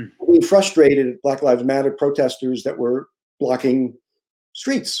being frustrated at Black Lives Matter protesters that were blocking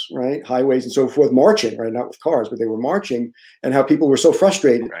streets, right, highways and so forth, marching, right, not with cars, but they were marching, and how people were so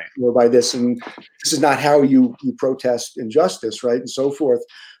frustrated by this, and this is not how you protest injustice, right, and so forth,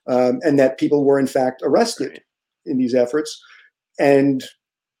 and that people were in fact arrested in these efforts, and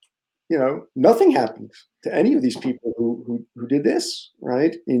nothing happened to any of these people who did this,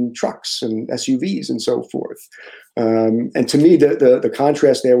 right, in trucks and SUVs and so forth. And to me, the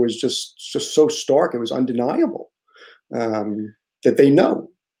contrast there was just so stark. It was undeniable that they know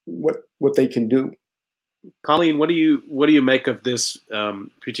what they can do. Colleen, what do you make of this,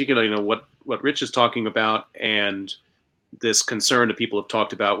 particularly what Rich is talking about, and this concern that people have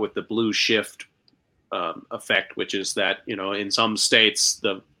talked about with the blue shift effect, which is that in some states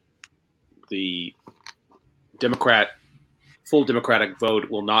the full Democratic vote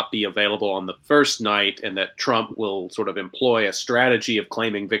will not be available on the first night, and that Trump will sort of employ a strategy of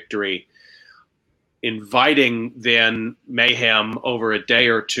claiming victory, inviting then mayhem over a day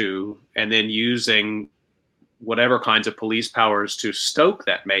or two, and then using whatever kinds of police powers to stoke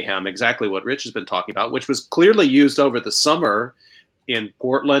that mayhem, exactly what Rich has been talking about, which was clearly used over the summer in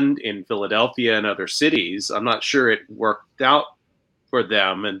Portland, in Philadelphia, and other cities. I'm not sure it worked out for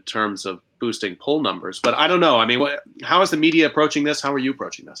them in terms of boosting poll numbers, but I don't know. I mean, how is the media approaching this? How are you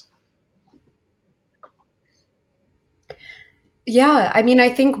approaching this? Yeah, I mean, I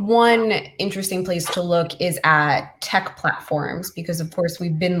think one interesting place to look is at tech platforms, because of course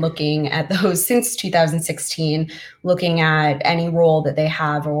we've been looking at those since 2016, looking at any role that they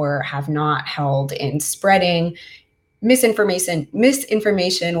have or have not held in spreading misinformation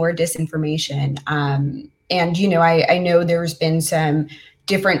or disinformation. And, I know there's been some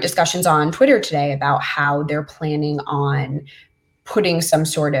different discussions on Twitter today about how they're planning on putting some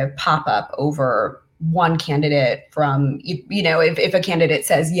sort of pop-up over one candidate from, if a candidate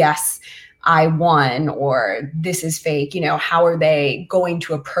says, yes, I won, or this is fake, how are they going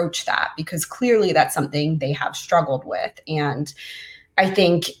to approach that? Because clearly that's something they have struggled with. And I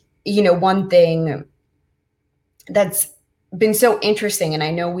think, one thing that's been so interesting, and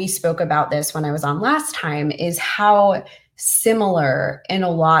I know we spoke about this when I was on last time, is how similar in a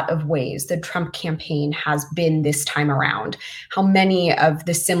lot of ways the Trump campaign has been this time around, how many of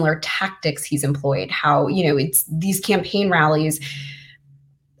the similar tactics he's employed, how, it's these campaign rallies,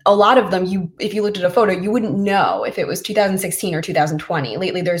 a lot of them, if you looked at a photo, you wouldn't know if it was 2016 or 2020.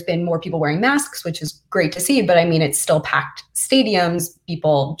 Lately, there's been more people wearing masks, which is great to see, but I mean, it's still packed stadiums,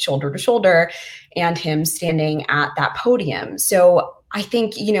 people shoulder to shoulder, and him standing at that podium. So I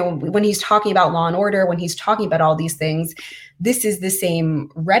think, when he's talking about law and order, when he's talking about all these things, this is the same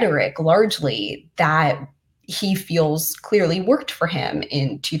rhetoric largely that he feels clearly worked for him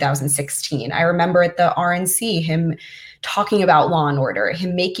in 2016. I remember at the RNC, him talking about law and order,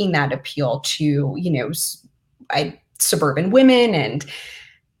 him making that appeal to, suburban women, and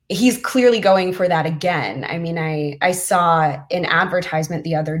he's clearly going for that again. I mean, I saw an advertisement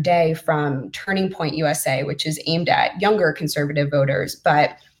the other day from Turning Point USA, which is aimed at younger conservative voters,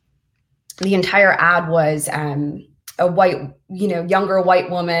 but the entire ad was a white, younger white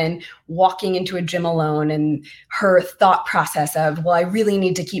woman walking into a gym alone, and her thought process of, well, I really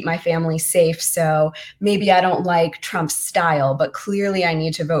need to keep my family safe. So maybe I don't like Trump's style, but clearly I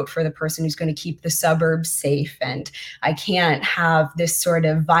need to vote for the person who's going to keep the suburbs safe. And I can't have this sort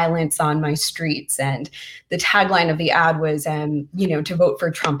of violence on my streets. And the tagline of the ad was, to vote for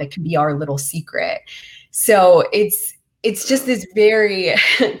Trump, it can be our little secret. So it's just this very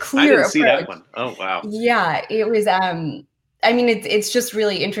clear I didn't approach. see that one. Oh, wow. Yeah, it was, it's just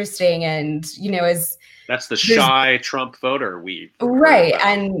really interesting. And, that's the shy Trump voter right.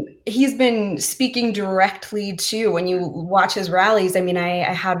 And he's been speaking directly to, when you watch his rallies, I mean, I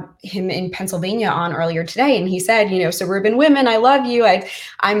had him in Pennsylvania on earlier today, and he said, suburban women, I love you.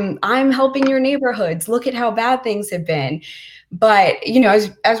 I'm helping your neighborhoods. Look at how bad things have been. But,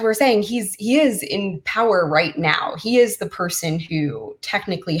 as we're saying, he is in power right now. He is the person who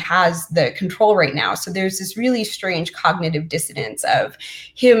technically has the control right now. So there's this really strange cognitive dissonance of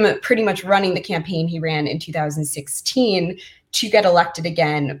him pretty much running the campaign he ran in 2016 to get elected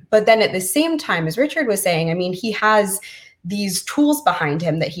again. But then at the same time, as Richard was saying, I mean, he has these tools behind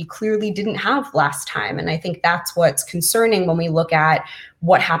him that he clearly didn't have last time. And I think that's what's concerning when we look at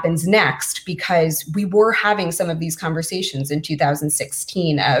what happens next, because we were having some of these conversations in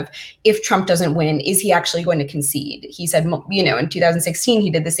 2016 of, if Trump doesn't win, is he actually going to concede? He said, in 2016,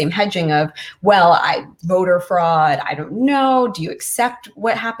 he did the same hedging of, well, voter fraud, I don't know. Do you accept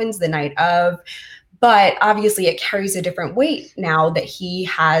what happens the night of? But obviously it carries a different weight now that he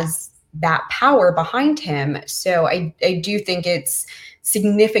has that power behind him. So I do think it's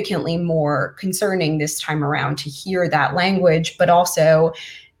significantly more concerning this time around to hear that language, but also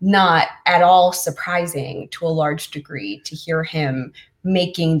not at all surprising to a large degree to hear him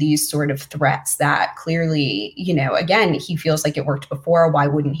making these sort of threats that clearly, again, he feels like it worked before. Why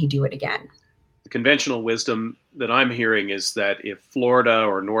wouldn't he do it again? The conventional wisdom that I'm hearing is that if Florida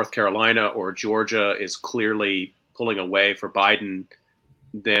or North Carolina or Georgia is clearly pulling away for Biden,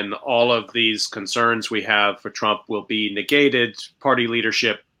 then all of these concerns we have for Trump will be negated. Party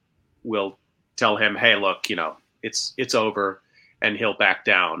leadership will tell him, hey, look, it's over, and he'll back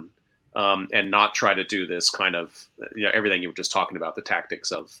down and not try to do this kind of, everything you were just talking about, the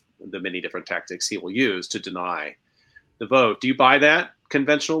tactics of the many different tactics he will use to deny the vote. Do you buy that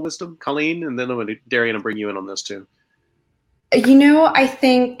conventional wisdom, Colleen? And then I'm going to, Darian, I'll bring you in on this too. I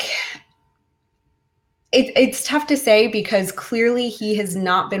think it's tough to say because clearly he has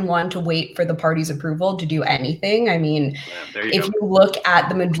not been one to wait for the party's approval to do anything. I mean, if you look at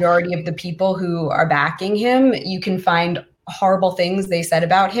the majority of the people who are backing him, you can find horrible things they said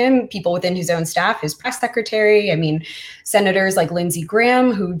about him, people within his own staff, his press secretary. I mean, senators like Lindsey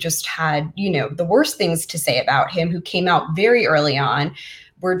Graham, who just had, the worst things to say about him, who came out very early on,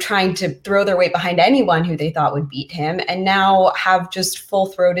 were trying to throw their weight behind anyone who they thought would beat him, and now have just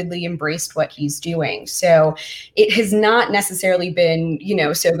full-throatedly embraced what he's doing. So it has not necessarily been,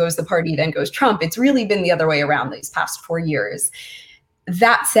 so goes the party, then goes Trump. It's really been the other way around these past 4 years.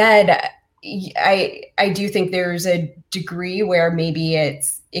 That said, I do think there's a degree where maybe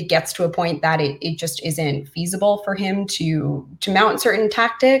it gets to a point that it just isn't feasible for him to mount certain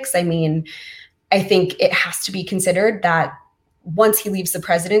tactics. I mean, I think it has to be considered that once he leaves the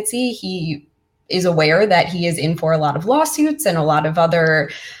presidency, he is aware that he is in for a lot of lawsuits and a lot of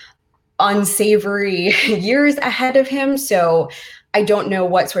other unsavory years ahead of him. So I don't know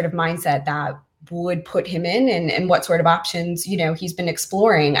what sort of mindset that would put him in and what sort of options, he's been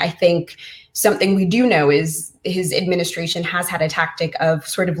exploring. I think something we do know is his administration has had a tactic of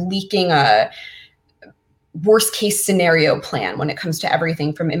sort of leaking a worst case scenario plan when it comes to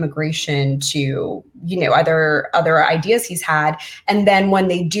everything from immigration to, other ideas he's had. And then when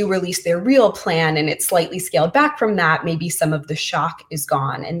they do release their real plan and it's slightly scaled back from that, maybe some of the shock is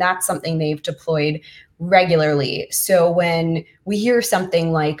gone. And that's something they've deployed regularly. So when we hear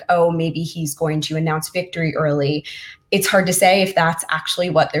something like, oh, maybe he's going to announce victory early, it's hard to say if that's actually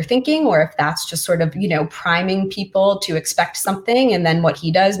what they're thinking or if that's just sort of, priming people to expect something. And then what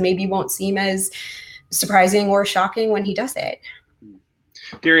he does maybe won't seem as surprising or shocking when he does it.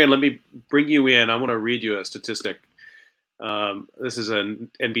 Darian, let me bring you in. I want to read you a statistic. This is an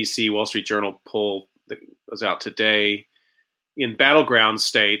NBC Wall Street Journal poll that was out today. In battleground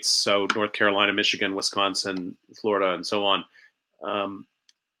states, so North Carolina, Michigan, Wisconsin, Florida, and so on,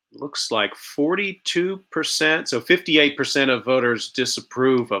 looks like 42%, so 58% of voters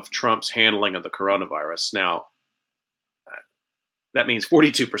disapprove of Trump's handling of the coronavirus. Now, that means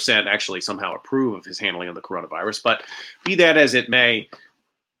 42% actually somehow approve of his handling of the coronavirus. But be that as it may,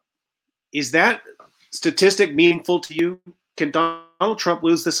 is that statistic meaningful to you? Can Donald Trump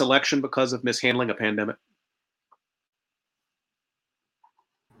lose this election because of mishandling a pandemic?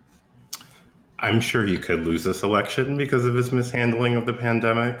 I'm sure he could lose this election because of his mishandling of the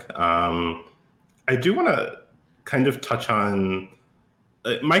pandemic. I do want to kind of touch on,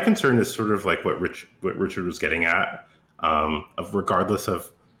 my concern is sort of like what Richard was getting at. Of regardless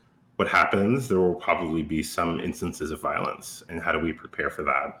of what happens, there will probably be some instances of violence, and how do we prepare for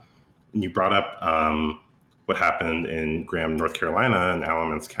that? And you brought up what happened in Graham, North Carolina, in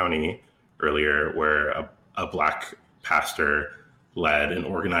Alamance County earlier, where a Black pastor led an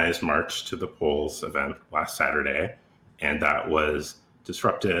organized march to the polls event last Saturday, and that was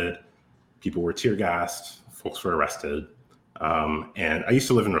disrupted. People were tear gassed, folks were arrested. And I used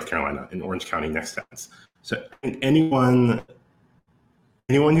to live in North Carolina, in Orange County, next to us. So I think anyone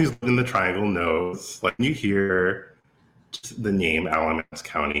who's lived in the Triangle knows, like, when you hear the name Alamance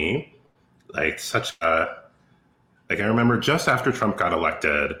County, I remember just after Trump got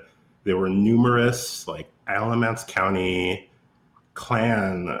elected, there were numerous Alamance County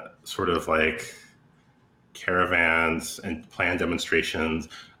Klan sort of caravans and Klan demonstrations,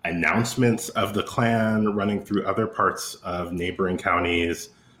 announcements of the Klan running through other parts of neighboring counties,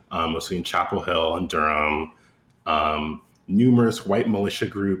 mostly in Chapel Hill and Durham, numerous white militia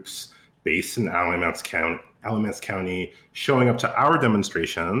groups based in Alamance County showing up to our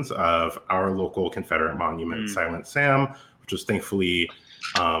demonstrations of our local Confederate monument, Silent Sam, which was thankfully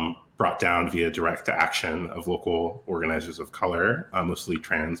brought down via direct action of local organizers of color, mostly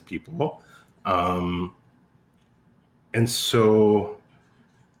trans people. And so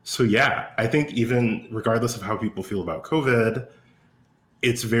yeah, I think even regardless of how people feel about COVID,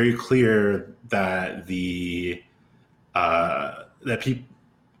 it's very clear that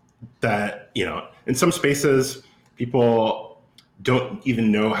in some spaces people don't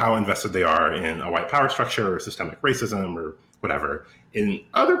even know how invested they are in a white power structure or systemic racism or whatever. In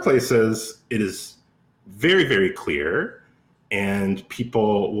other places, it is very, very clear, and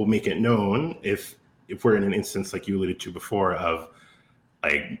people will make it known if we're in an instance like you alluded to before of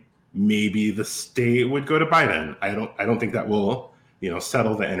like maybe the state would go to Biden. I don't think that will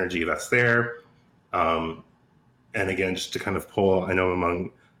settle the energy that's there. And again, just to kind of pull, I know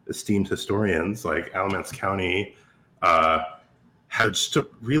among esteemed historians like Alamance County had just a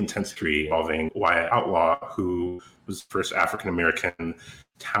real intense history involving Wyatt Outlaw, who was the first African American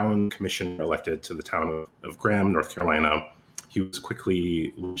town commissioner elected to the town of Graham, North Carolina. He was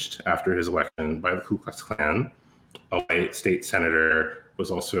quickly lynched after his election by the Ku Klux Klan. A white state senator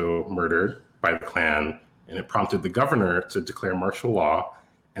was also murdered by the Klan, and it prompted the governor to declare martial law,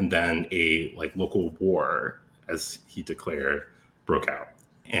 and then a local war, as he declared, broke out,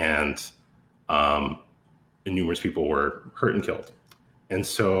 and numerous people were hurt and killed. And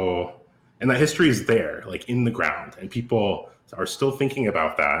that history is there, in the ground, and people are still thinking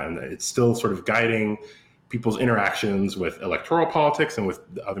about that, and it's still sort of guiding people's interactions with electoral politics and with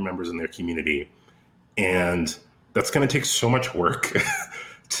the other members in their community. And that's going to take so much work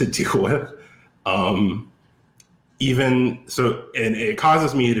to deal with. And it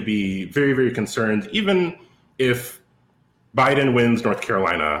causes me to be very, very concerned, even if Biden wins North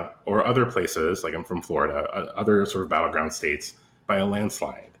Carolina or other places, like I'm from Florida, other sort of battleground states, by a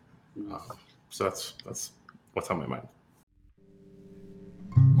landslide. So that's what's on my mind.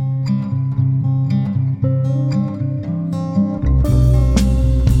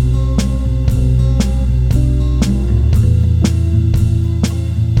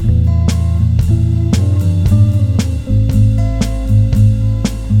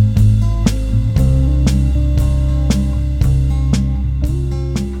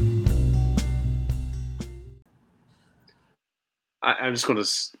 I'm just going to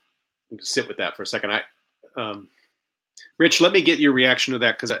sit with that for a second. Rich, let me get your reaction to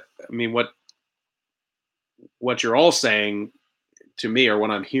that, because I mean, what you're all saying to me, or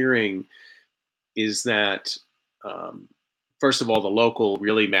what I'm hearing, is that first of all, the local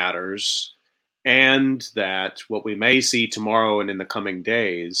really matters, and that what we may see tomorrow and in the coming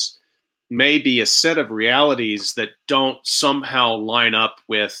days may be a set of realities that don't somehow line up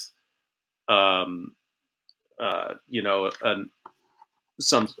with a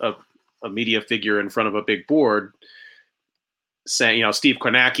media figure in front of a big board saying, Steve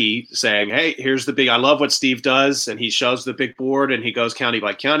Kornacki saying, hey, here's the big, I love what Steve does. And he shows the big board and he goes county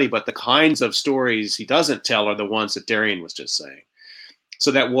by county, but the kinds of stories he doesn't tell are the ones that Darian was just saying.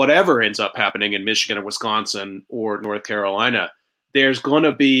 So that whatever ends up happening in Michigan or Wisconsin or North Carolina, there's going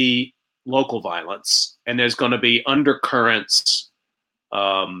to be local violence, and there's going to be undercurrents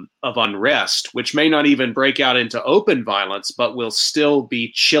of unrest, which may not even break out into open violence, but will still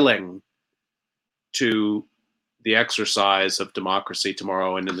be chilling to the exercise of democracy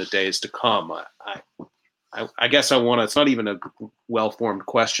tomorrow and in the days to come. I guess it's not even a well-formed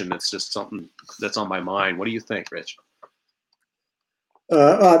question. It's just something that's on my mind. What do you think, Rich?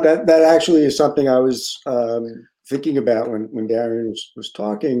 That actually is something I was thinking about when Darian was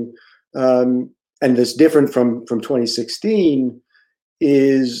talking. And that's different from 2016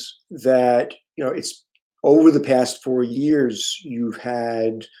 is that, it's over the past 4 years, you've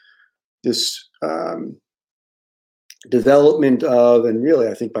had this development of, and really,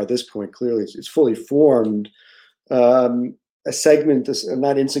 I think by this point, clearly it's fully formed, a segment, a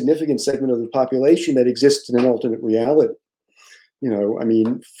not insignificant segment of the population that exists in an alternate reality.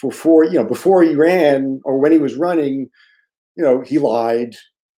 Before he ran, or when he was running, he lied.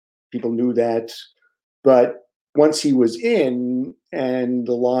 People knew that. But once he was in, and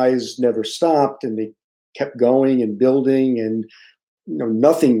the lies never stopped, and they kept going and building, and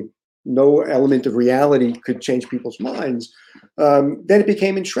no element of reality could change people's minds, then it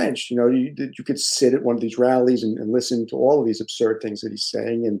became entrenched. You could sit at one of these rallies and listen to all of these absurd things that he's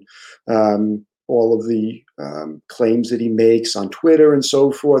saying, and all of the claims that he makes on Twitter and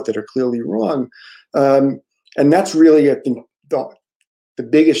so forth that are clearly wrong. And that's really, I think, the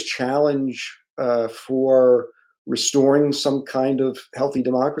biggest challenge for restoring some kind of healthy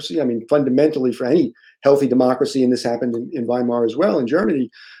democracy. I mean, fundamentally, for any healthy democracy, and this happened in Weimar as well, in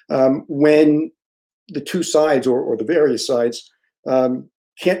Germany, when the two sides or the various sides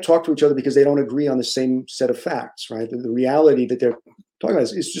can't talk to each other because they don't agree on the same set of facts, right? The reality that they're talking about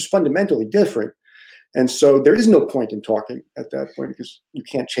is just fundamentally different. And so there is no point in talking at that point, because you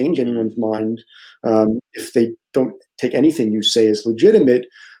can't change anyone's mind if they don't take anything you say as legitimate.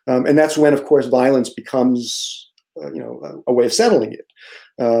 And that's when, of course, violence becomes a way of settling it.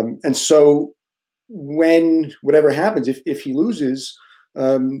 And so when whatever happens, if he loses,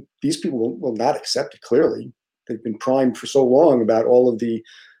 these people will not accept it. Clearly, they've been primed for so long about all of the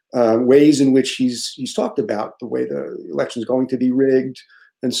ways in which he's talked about the way the election is going to be rigged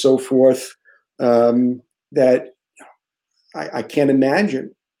and so forth. That I can't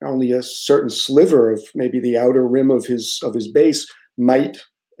imagine only a certain sliver of maybe the outer rim of his base might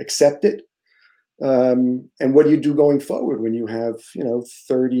accept it. And what do you do going forward when you have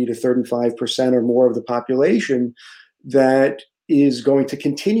 30 to 35% or more of the population that is going to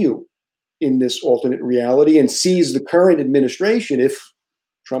continue in this alternate reality and sees the current administration, if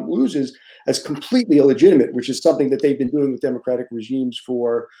Trump loses, as completely illegitimate, which is something that they've been doing with democratic regimes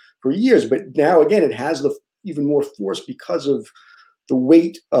for years. But now, again, it has even more force because of the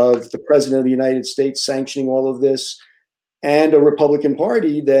weight of the president of the United States sanctioning all of this, and a Republican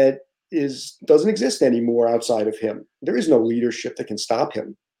Party that doesn't exist anymore outside of him. There is no leadership that can stop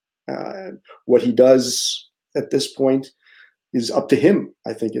him. What he does at this point is up to him,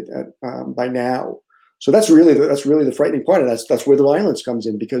 I think, by now. So that's really the frightening part, and that's where the violence comes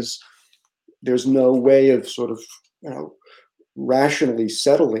in, because there's no way of sort of rationally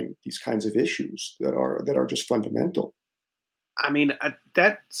settling these kinds of issues that are just fundamental. I mean,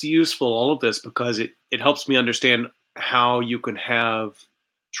 that's useful, all of this, because it helps me understand how you can have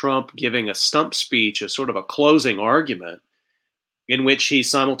Trump giving a stump speech, a sort of a closing argument, in which he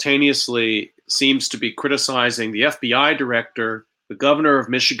simultaneously seems to be criticizing the FBI director, the governor of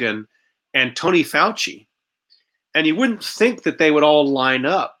Michigan, and Tony Fauci. And you wouldn't think that they would all line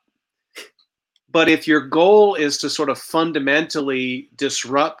up. But if your goal is to sort of fundamentally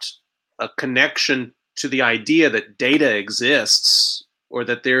disrupt a connection to the idea that data exists, or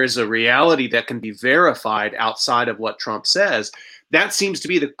that there is a reality that can be verified outside of what Trump says, that seems to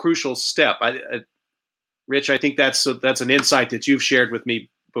be the crucial step. Rich, I think that's an insight that you've shared with me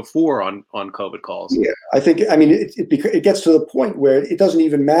before on COVID calls. Yeah, it gets to the point where it doesn't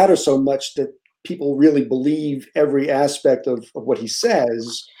even matter so much that people really believe every aspect of what he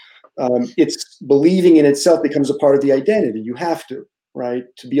says. It's believing in itself becomes a part of the identity. You have to, right,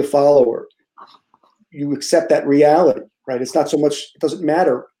 to be a follower. You accept that reality, right? It's not so much, it doesn't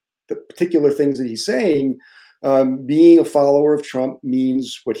matter the particular things that he's saying. Being a follower of Trump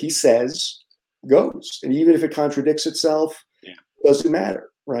means what he says goes. And even if it contradicts itself, it doesn't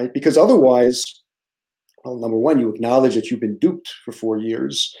matter, right? Because otherwise, well, number one, you acknowledge that you've been duped for 4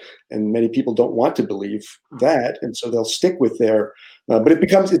 years, and many people don't want to believe that, and so they'll stick with their. But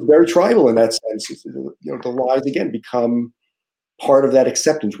it's very tribal in that sense. The lies again become part of that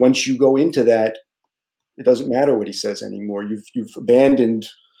acceptance. Once you go into that, it doesn't matter what he says anymore. You've abandoned,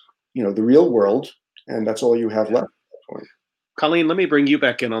 the real world, and that's all you have left at that point. Colleen, let me bring you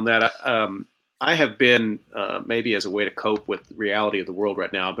back in on that. I have been, maybe as a way to cope with the reality of the world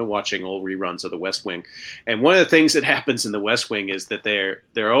right now, I've been watching old reruns of The West Wing. And one of the things that happens in The West Wing is that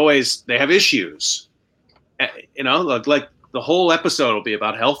they have issues. Like the whole episode will be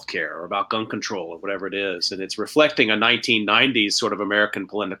about healthcare or about gun control or whatever it is. And it's reflecting a 1990s sort of American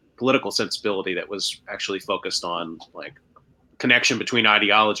political sensibility that was actually focused on like connection between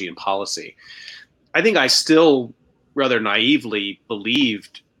ideology and policy. I think I still rather naively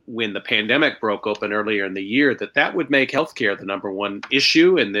believed when the pandemic broke open earlier in the year that would make healthcare the number one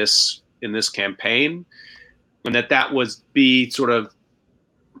issue in this campaign, and that would be sort of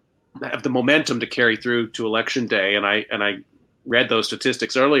have the momentum to carry through to election day. And I read those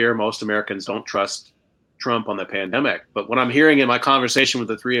statistics earlier. Most Americans don't trust Trump on the pandemic, but what I'm hearing in my conversation with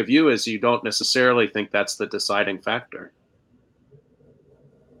the three of you is you don't necessarily think that's the deciding factor.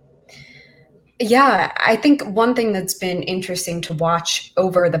 Yeah, I think one thing that's been interesting to watch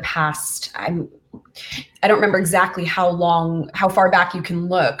over the past, I don't remember exactly how far back you can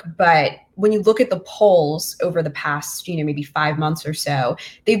look, but when you look at the polls over the past, maybe 5 months or so,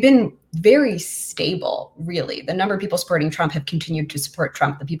 they've been very stable, really. The number of people supporting Trump have continued to support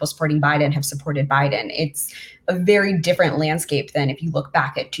Trump. The people supporting Biden have supported Biden. It's a very different landscape than if you look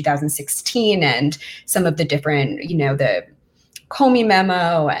back at 2016 and some of the different, the Comey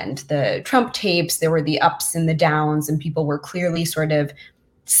memo and the Trump tapes. There were the ups and the downs, and people were clearly sort of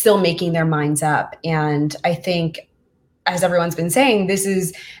still making their minds up. And I think, as everyone's been saying, this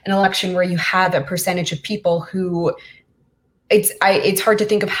is an election where you have a percentage of people who it's hard to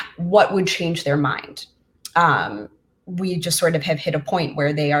think of what would change their mind. We just sort of have hit a point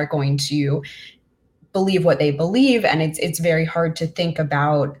where they are going to believe what they believe, and it's very hard to think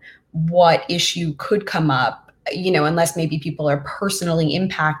about what issue could come up, unless maybe people are personally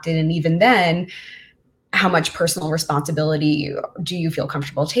impacted. And even then, how much personal responsibility do you feel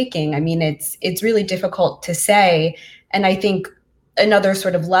comfortable taking? I mean, it's really difficult to say. And I think another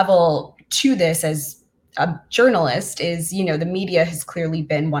sort of level to this as a journalist is, the media has clearly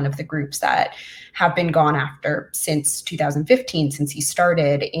been one of the groups that have been gone after since 2015, since he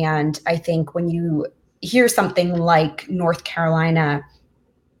started. And I think when you hear something like North Carolina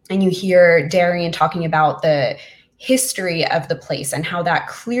and you hear Darian talking about the history of the place and how that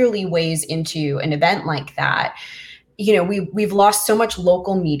clearly weighs into an event like that, we've lost so much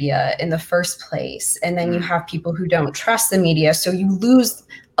local media in the first place. And then you have people who don't trust the media. So you lose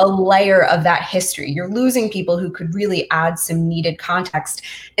a layer of that history. You're losing people who could really add some needed context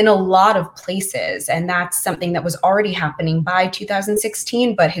in a lot of places. And that's something that was already happening by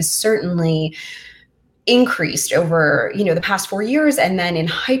 2016, but has certainly increased over the past 4 years, and then in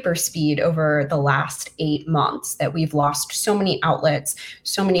hyperspeed over the last 8 months, that we've lost so many outlets,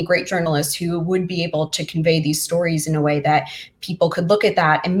 so many great journalists who would be able to convey these stories in a way that people could look at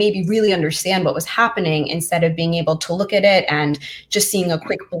that and maybe really understand what was happening, instead of being able to look at it and just seeing a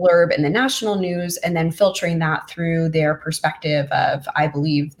quick blurb in the national news and then filtering that through their perspective of, I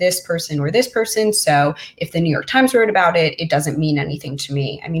believe this person or this person, so if the New York Times wrote about it, it doesn't mean anything to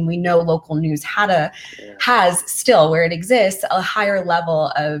me. I mean, we know local news has still, where it exists, a higher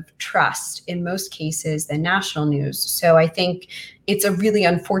level of trust in most cases than national news. So I think it's a really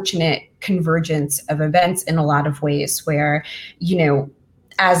unfortunate convergence of events in a lot of ways where,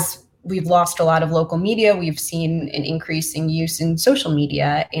 as we've lost a lot of local media, we've seen an increasing use in social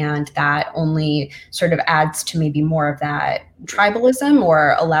media, and that only sort of adds to maybe more of that tribalism,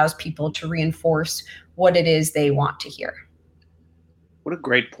 or allows people to reinforce what it is they want to hear. What a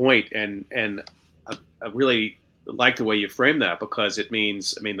great point. And I really like the way you frame that, because it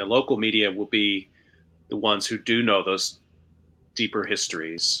means, the local media will be the ones who do know those deeper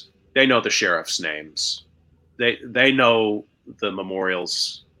histories. They know the sheriff's names. They know the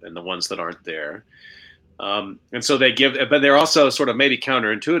memorials and the ones that aren't there. And so they give, but they're also sort of maybe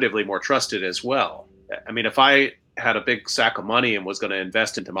counterintuitively more trusted as well. I mean, if I had a big sack of money and was going to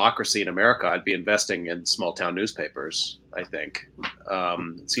invest in democracy in America, I'd be investing in small town newspapers, I think.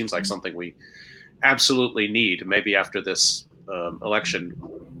 It seems like something we absolutely need, maybe after this election.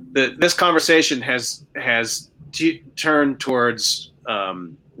 This conversation has turned towards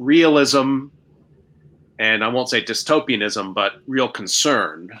realism, and I won't say dystopianism, but real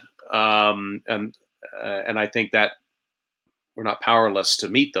concern. And I think that we're not powerless to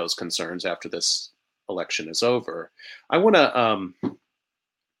meet those concerns after this election is over. I want to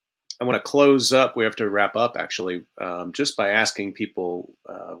close up. We have to wrap up, actually, just by asking people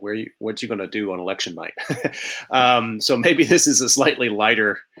what you're going to do on election night. So maybe this is a slightly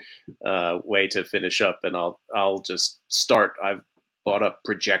lighter way to finish up, and I'll just start. I've bought a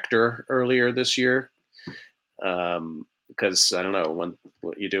projector earlier this year because I don't know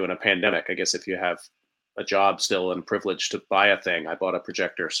what you do in a pandemic. I guess if you have a job still and privileged to buy a thing, I bought a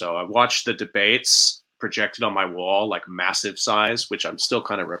projector. So I watched the debates projected on my wall, like massive size, which I'm still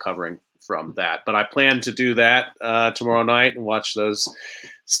kind of recovering from that. But I plan to do that tomorrow night and watch those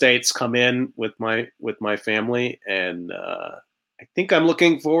states come in with my family. And I think I'm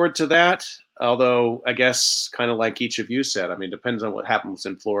looking forward to that. Although I guess, kind of like each of you said, it depends on what happens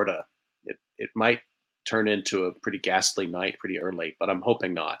in Florida. It might turn into a pretty ghastly night pretty early, but I'm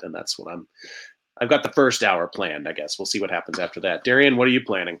hoping not. And that's what I've got the first hour planned, I guess. We'll see what happens after that. Darian, what are you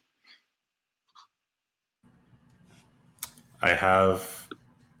planning? I have,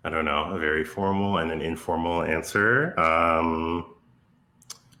 I don't know, a very formal and an informal answer.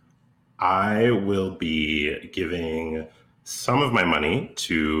 I will be giving some of my money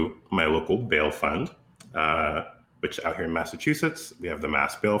to my local bail fund, which out here in Massachusetts, we have the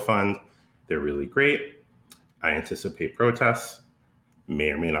Mass Bail Fund. They're really great. I anticipate protests,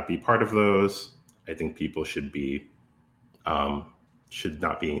 may or may not be part of those. I think people should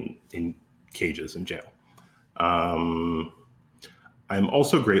not be in cages in jail. I'm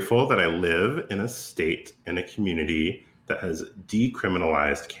also grateful that I live in a state, in a community that has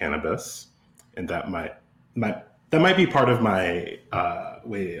decriminalized cannabis, and that might be part of my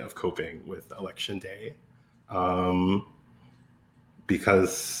way of coping with Election Day,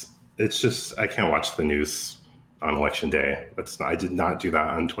 because it's just, I can't watch the news on Election Day. I did not do that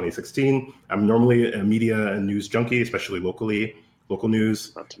on 2016. I'm normally a media and news junkie, especially local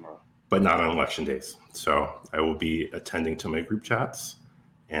news. Not tomorrow. But not on election days. So I will be attending to my group chats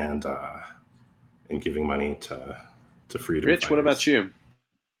and giving money to freedom Rich, fighters. what about you?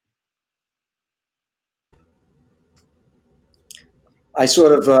 I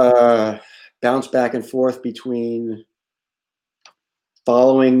sort of bounce back and forth between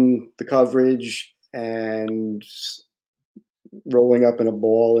following the coverage and rolling up in a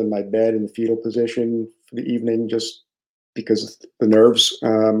ball in my bed in the fetal position for the evening, just because of the nerves.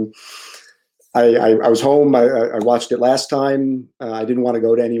 I was home. I watched it last time. I didn't want to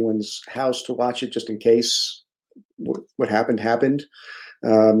go to anyone's house to watch it, just in case what happened.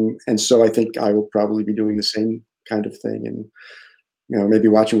 And so I think I will probably be doing the same kind of thing, and maybe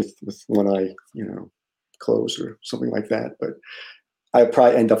watching with one eye closed or something like that. But I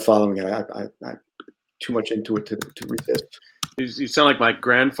probably end up following it. I'm too much into it to resist. You sound like my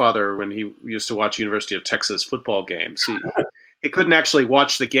grandfather when he used to watch University of Texas football games. He couldn't actually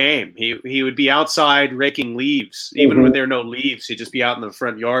watch the game. He would be outside raking leaves. Even when there are no leaves, he'd just be out in the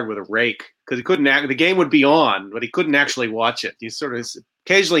front yard with a rake because he couldn't the game would be on, but he couldn't actually watch it. He sort of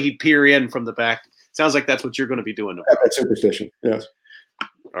occasionally he'd peer in from the back. Sounds like that's what you're going to be doing tomorrow. That's superstition. Yes.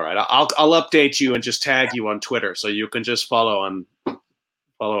 All right. I'll update you and just tag you on Twitter so you can just follow on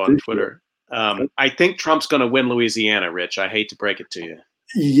Twitter. I think Trump's going to win Louisiana, Rich. I hate to break it to you.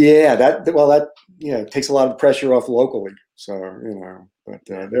 Yeah, that takes a lot of pressure off locally. So but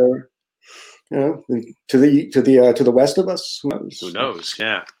they're to the west of us. Who knows? Who knows?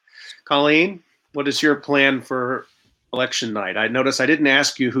 Yeah. Colleen, what is your plan for election night? I noticed I didn't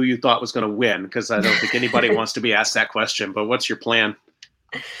ask you who you thought was going to win because I don't think anybody wants to be asked that question. But what's your plan?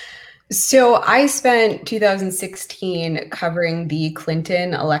 So I spent 2016 covering the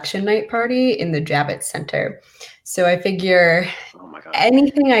Clinton election night party in the Javits Center. So I figure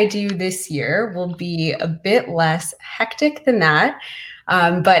anything I do this year will be a bit less hectic than that.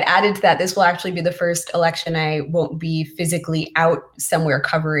 But added to that, this will actually be the first election I won't be physically out somewhere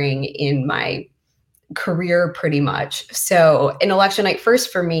covering in my career pretty much. So an election night first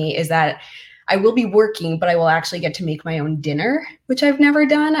for me is that I will be working, but I will actually get to make my own dinner, which I've never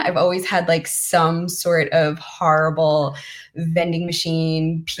done. I've always had like some sort of horrible vending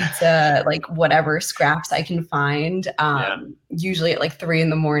machine, pizza, like whatever scraps I can find, usually at like 3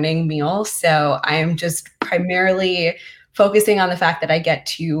 a.m. meal. So I am just primarily focusing on the fact that I get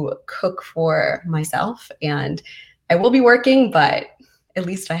to cook for myself, and I will be working, but at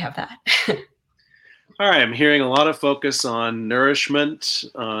least I have that. All right, I'm hearing a lot of focus on nourishment,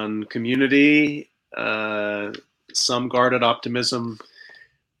 on community, some guarded optimism.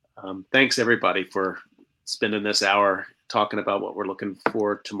 Thanks, everybody, for spending this hour talking about what we're looking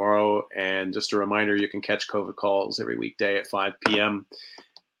for tomorrow. And just a reminder, you can catch COVID Calls every weekday at 5 p.m.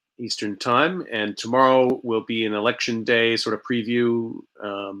 Eastern Time. And tomorrow will be an election day sort of preview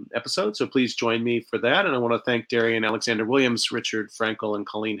episode. So please join me for that. And I want to thank Darian Alexander Williams, Richard Frankel, and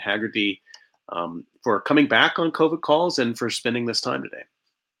Colleen Haggerty for coming back on COVID Calls and for spending this time today.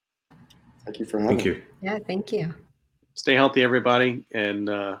 Thank you for having me. Thank you. Yeah, thank you. Stay healthy, everybody, and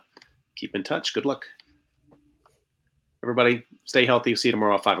keep in touch. Good luck. Everybody, stay healthy. See you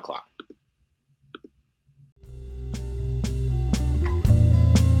tomorrow at 5 o'clock.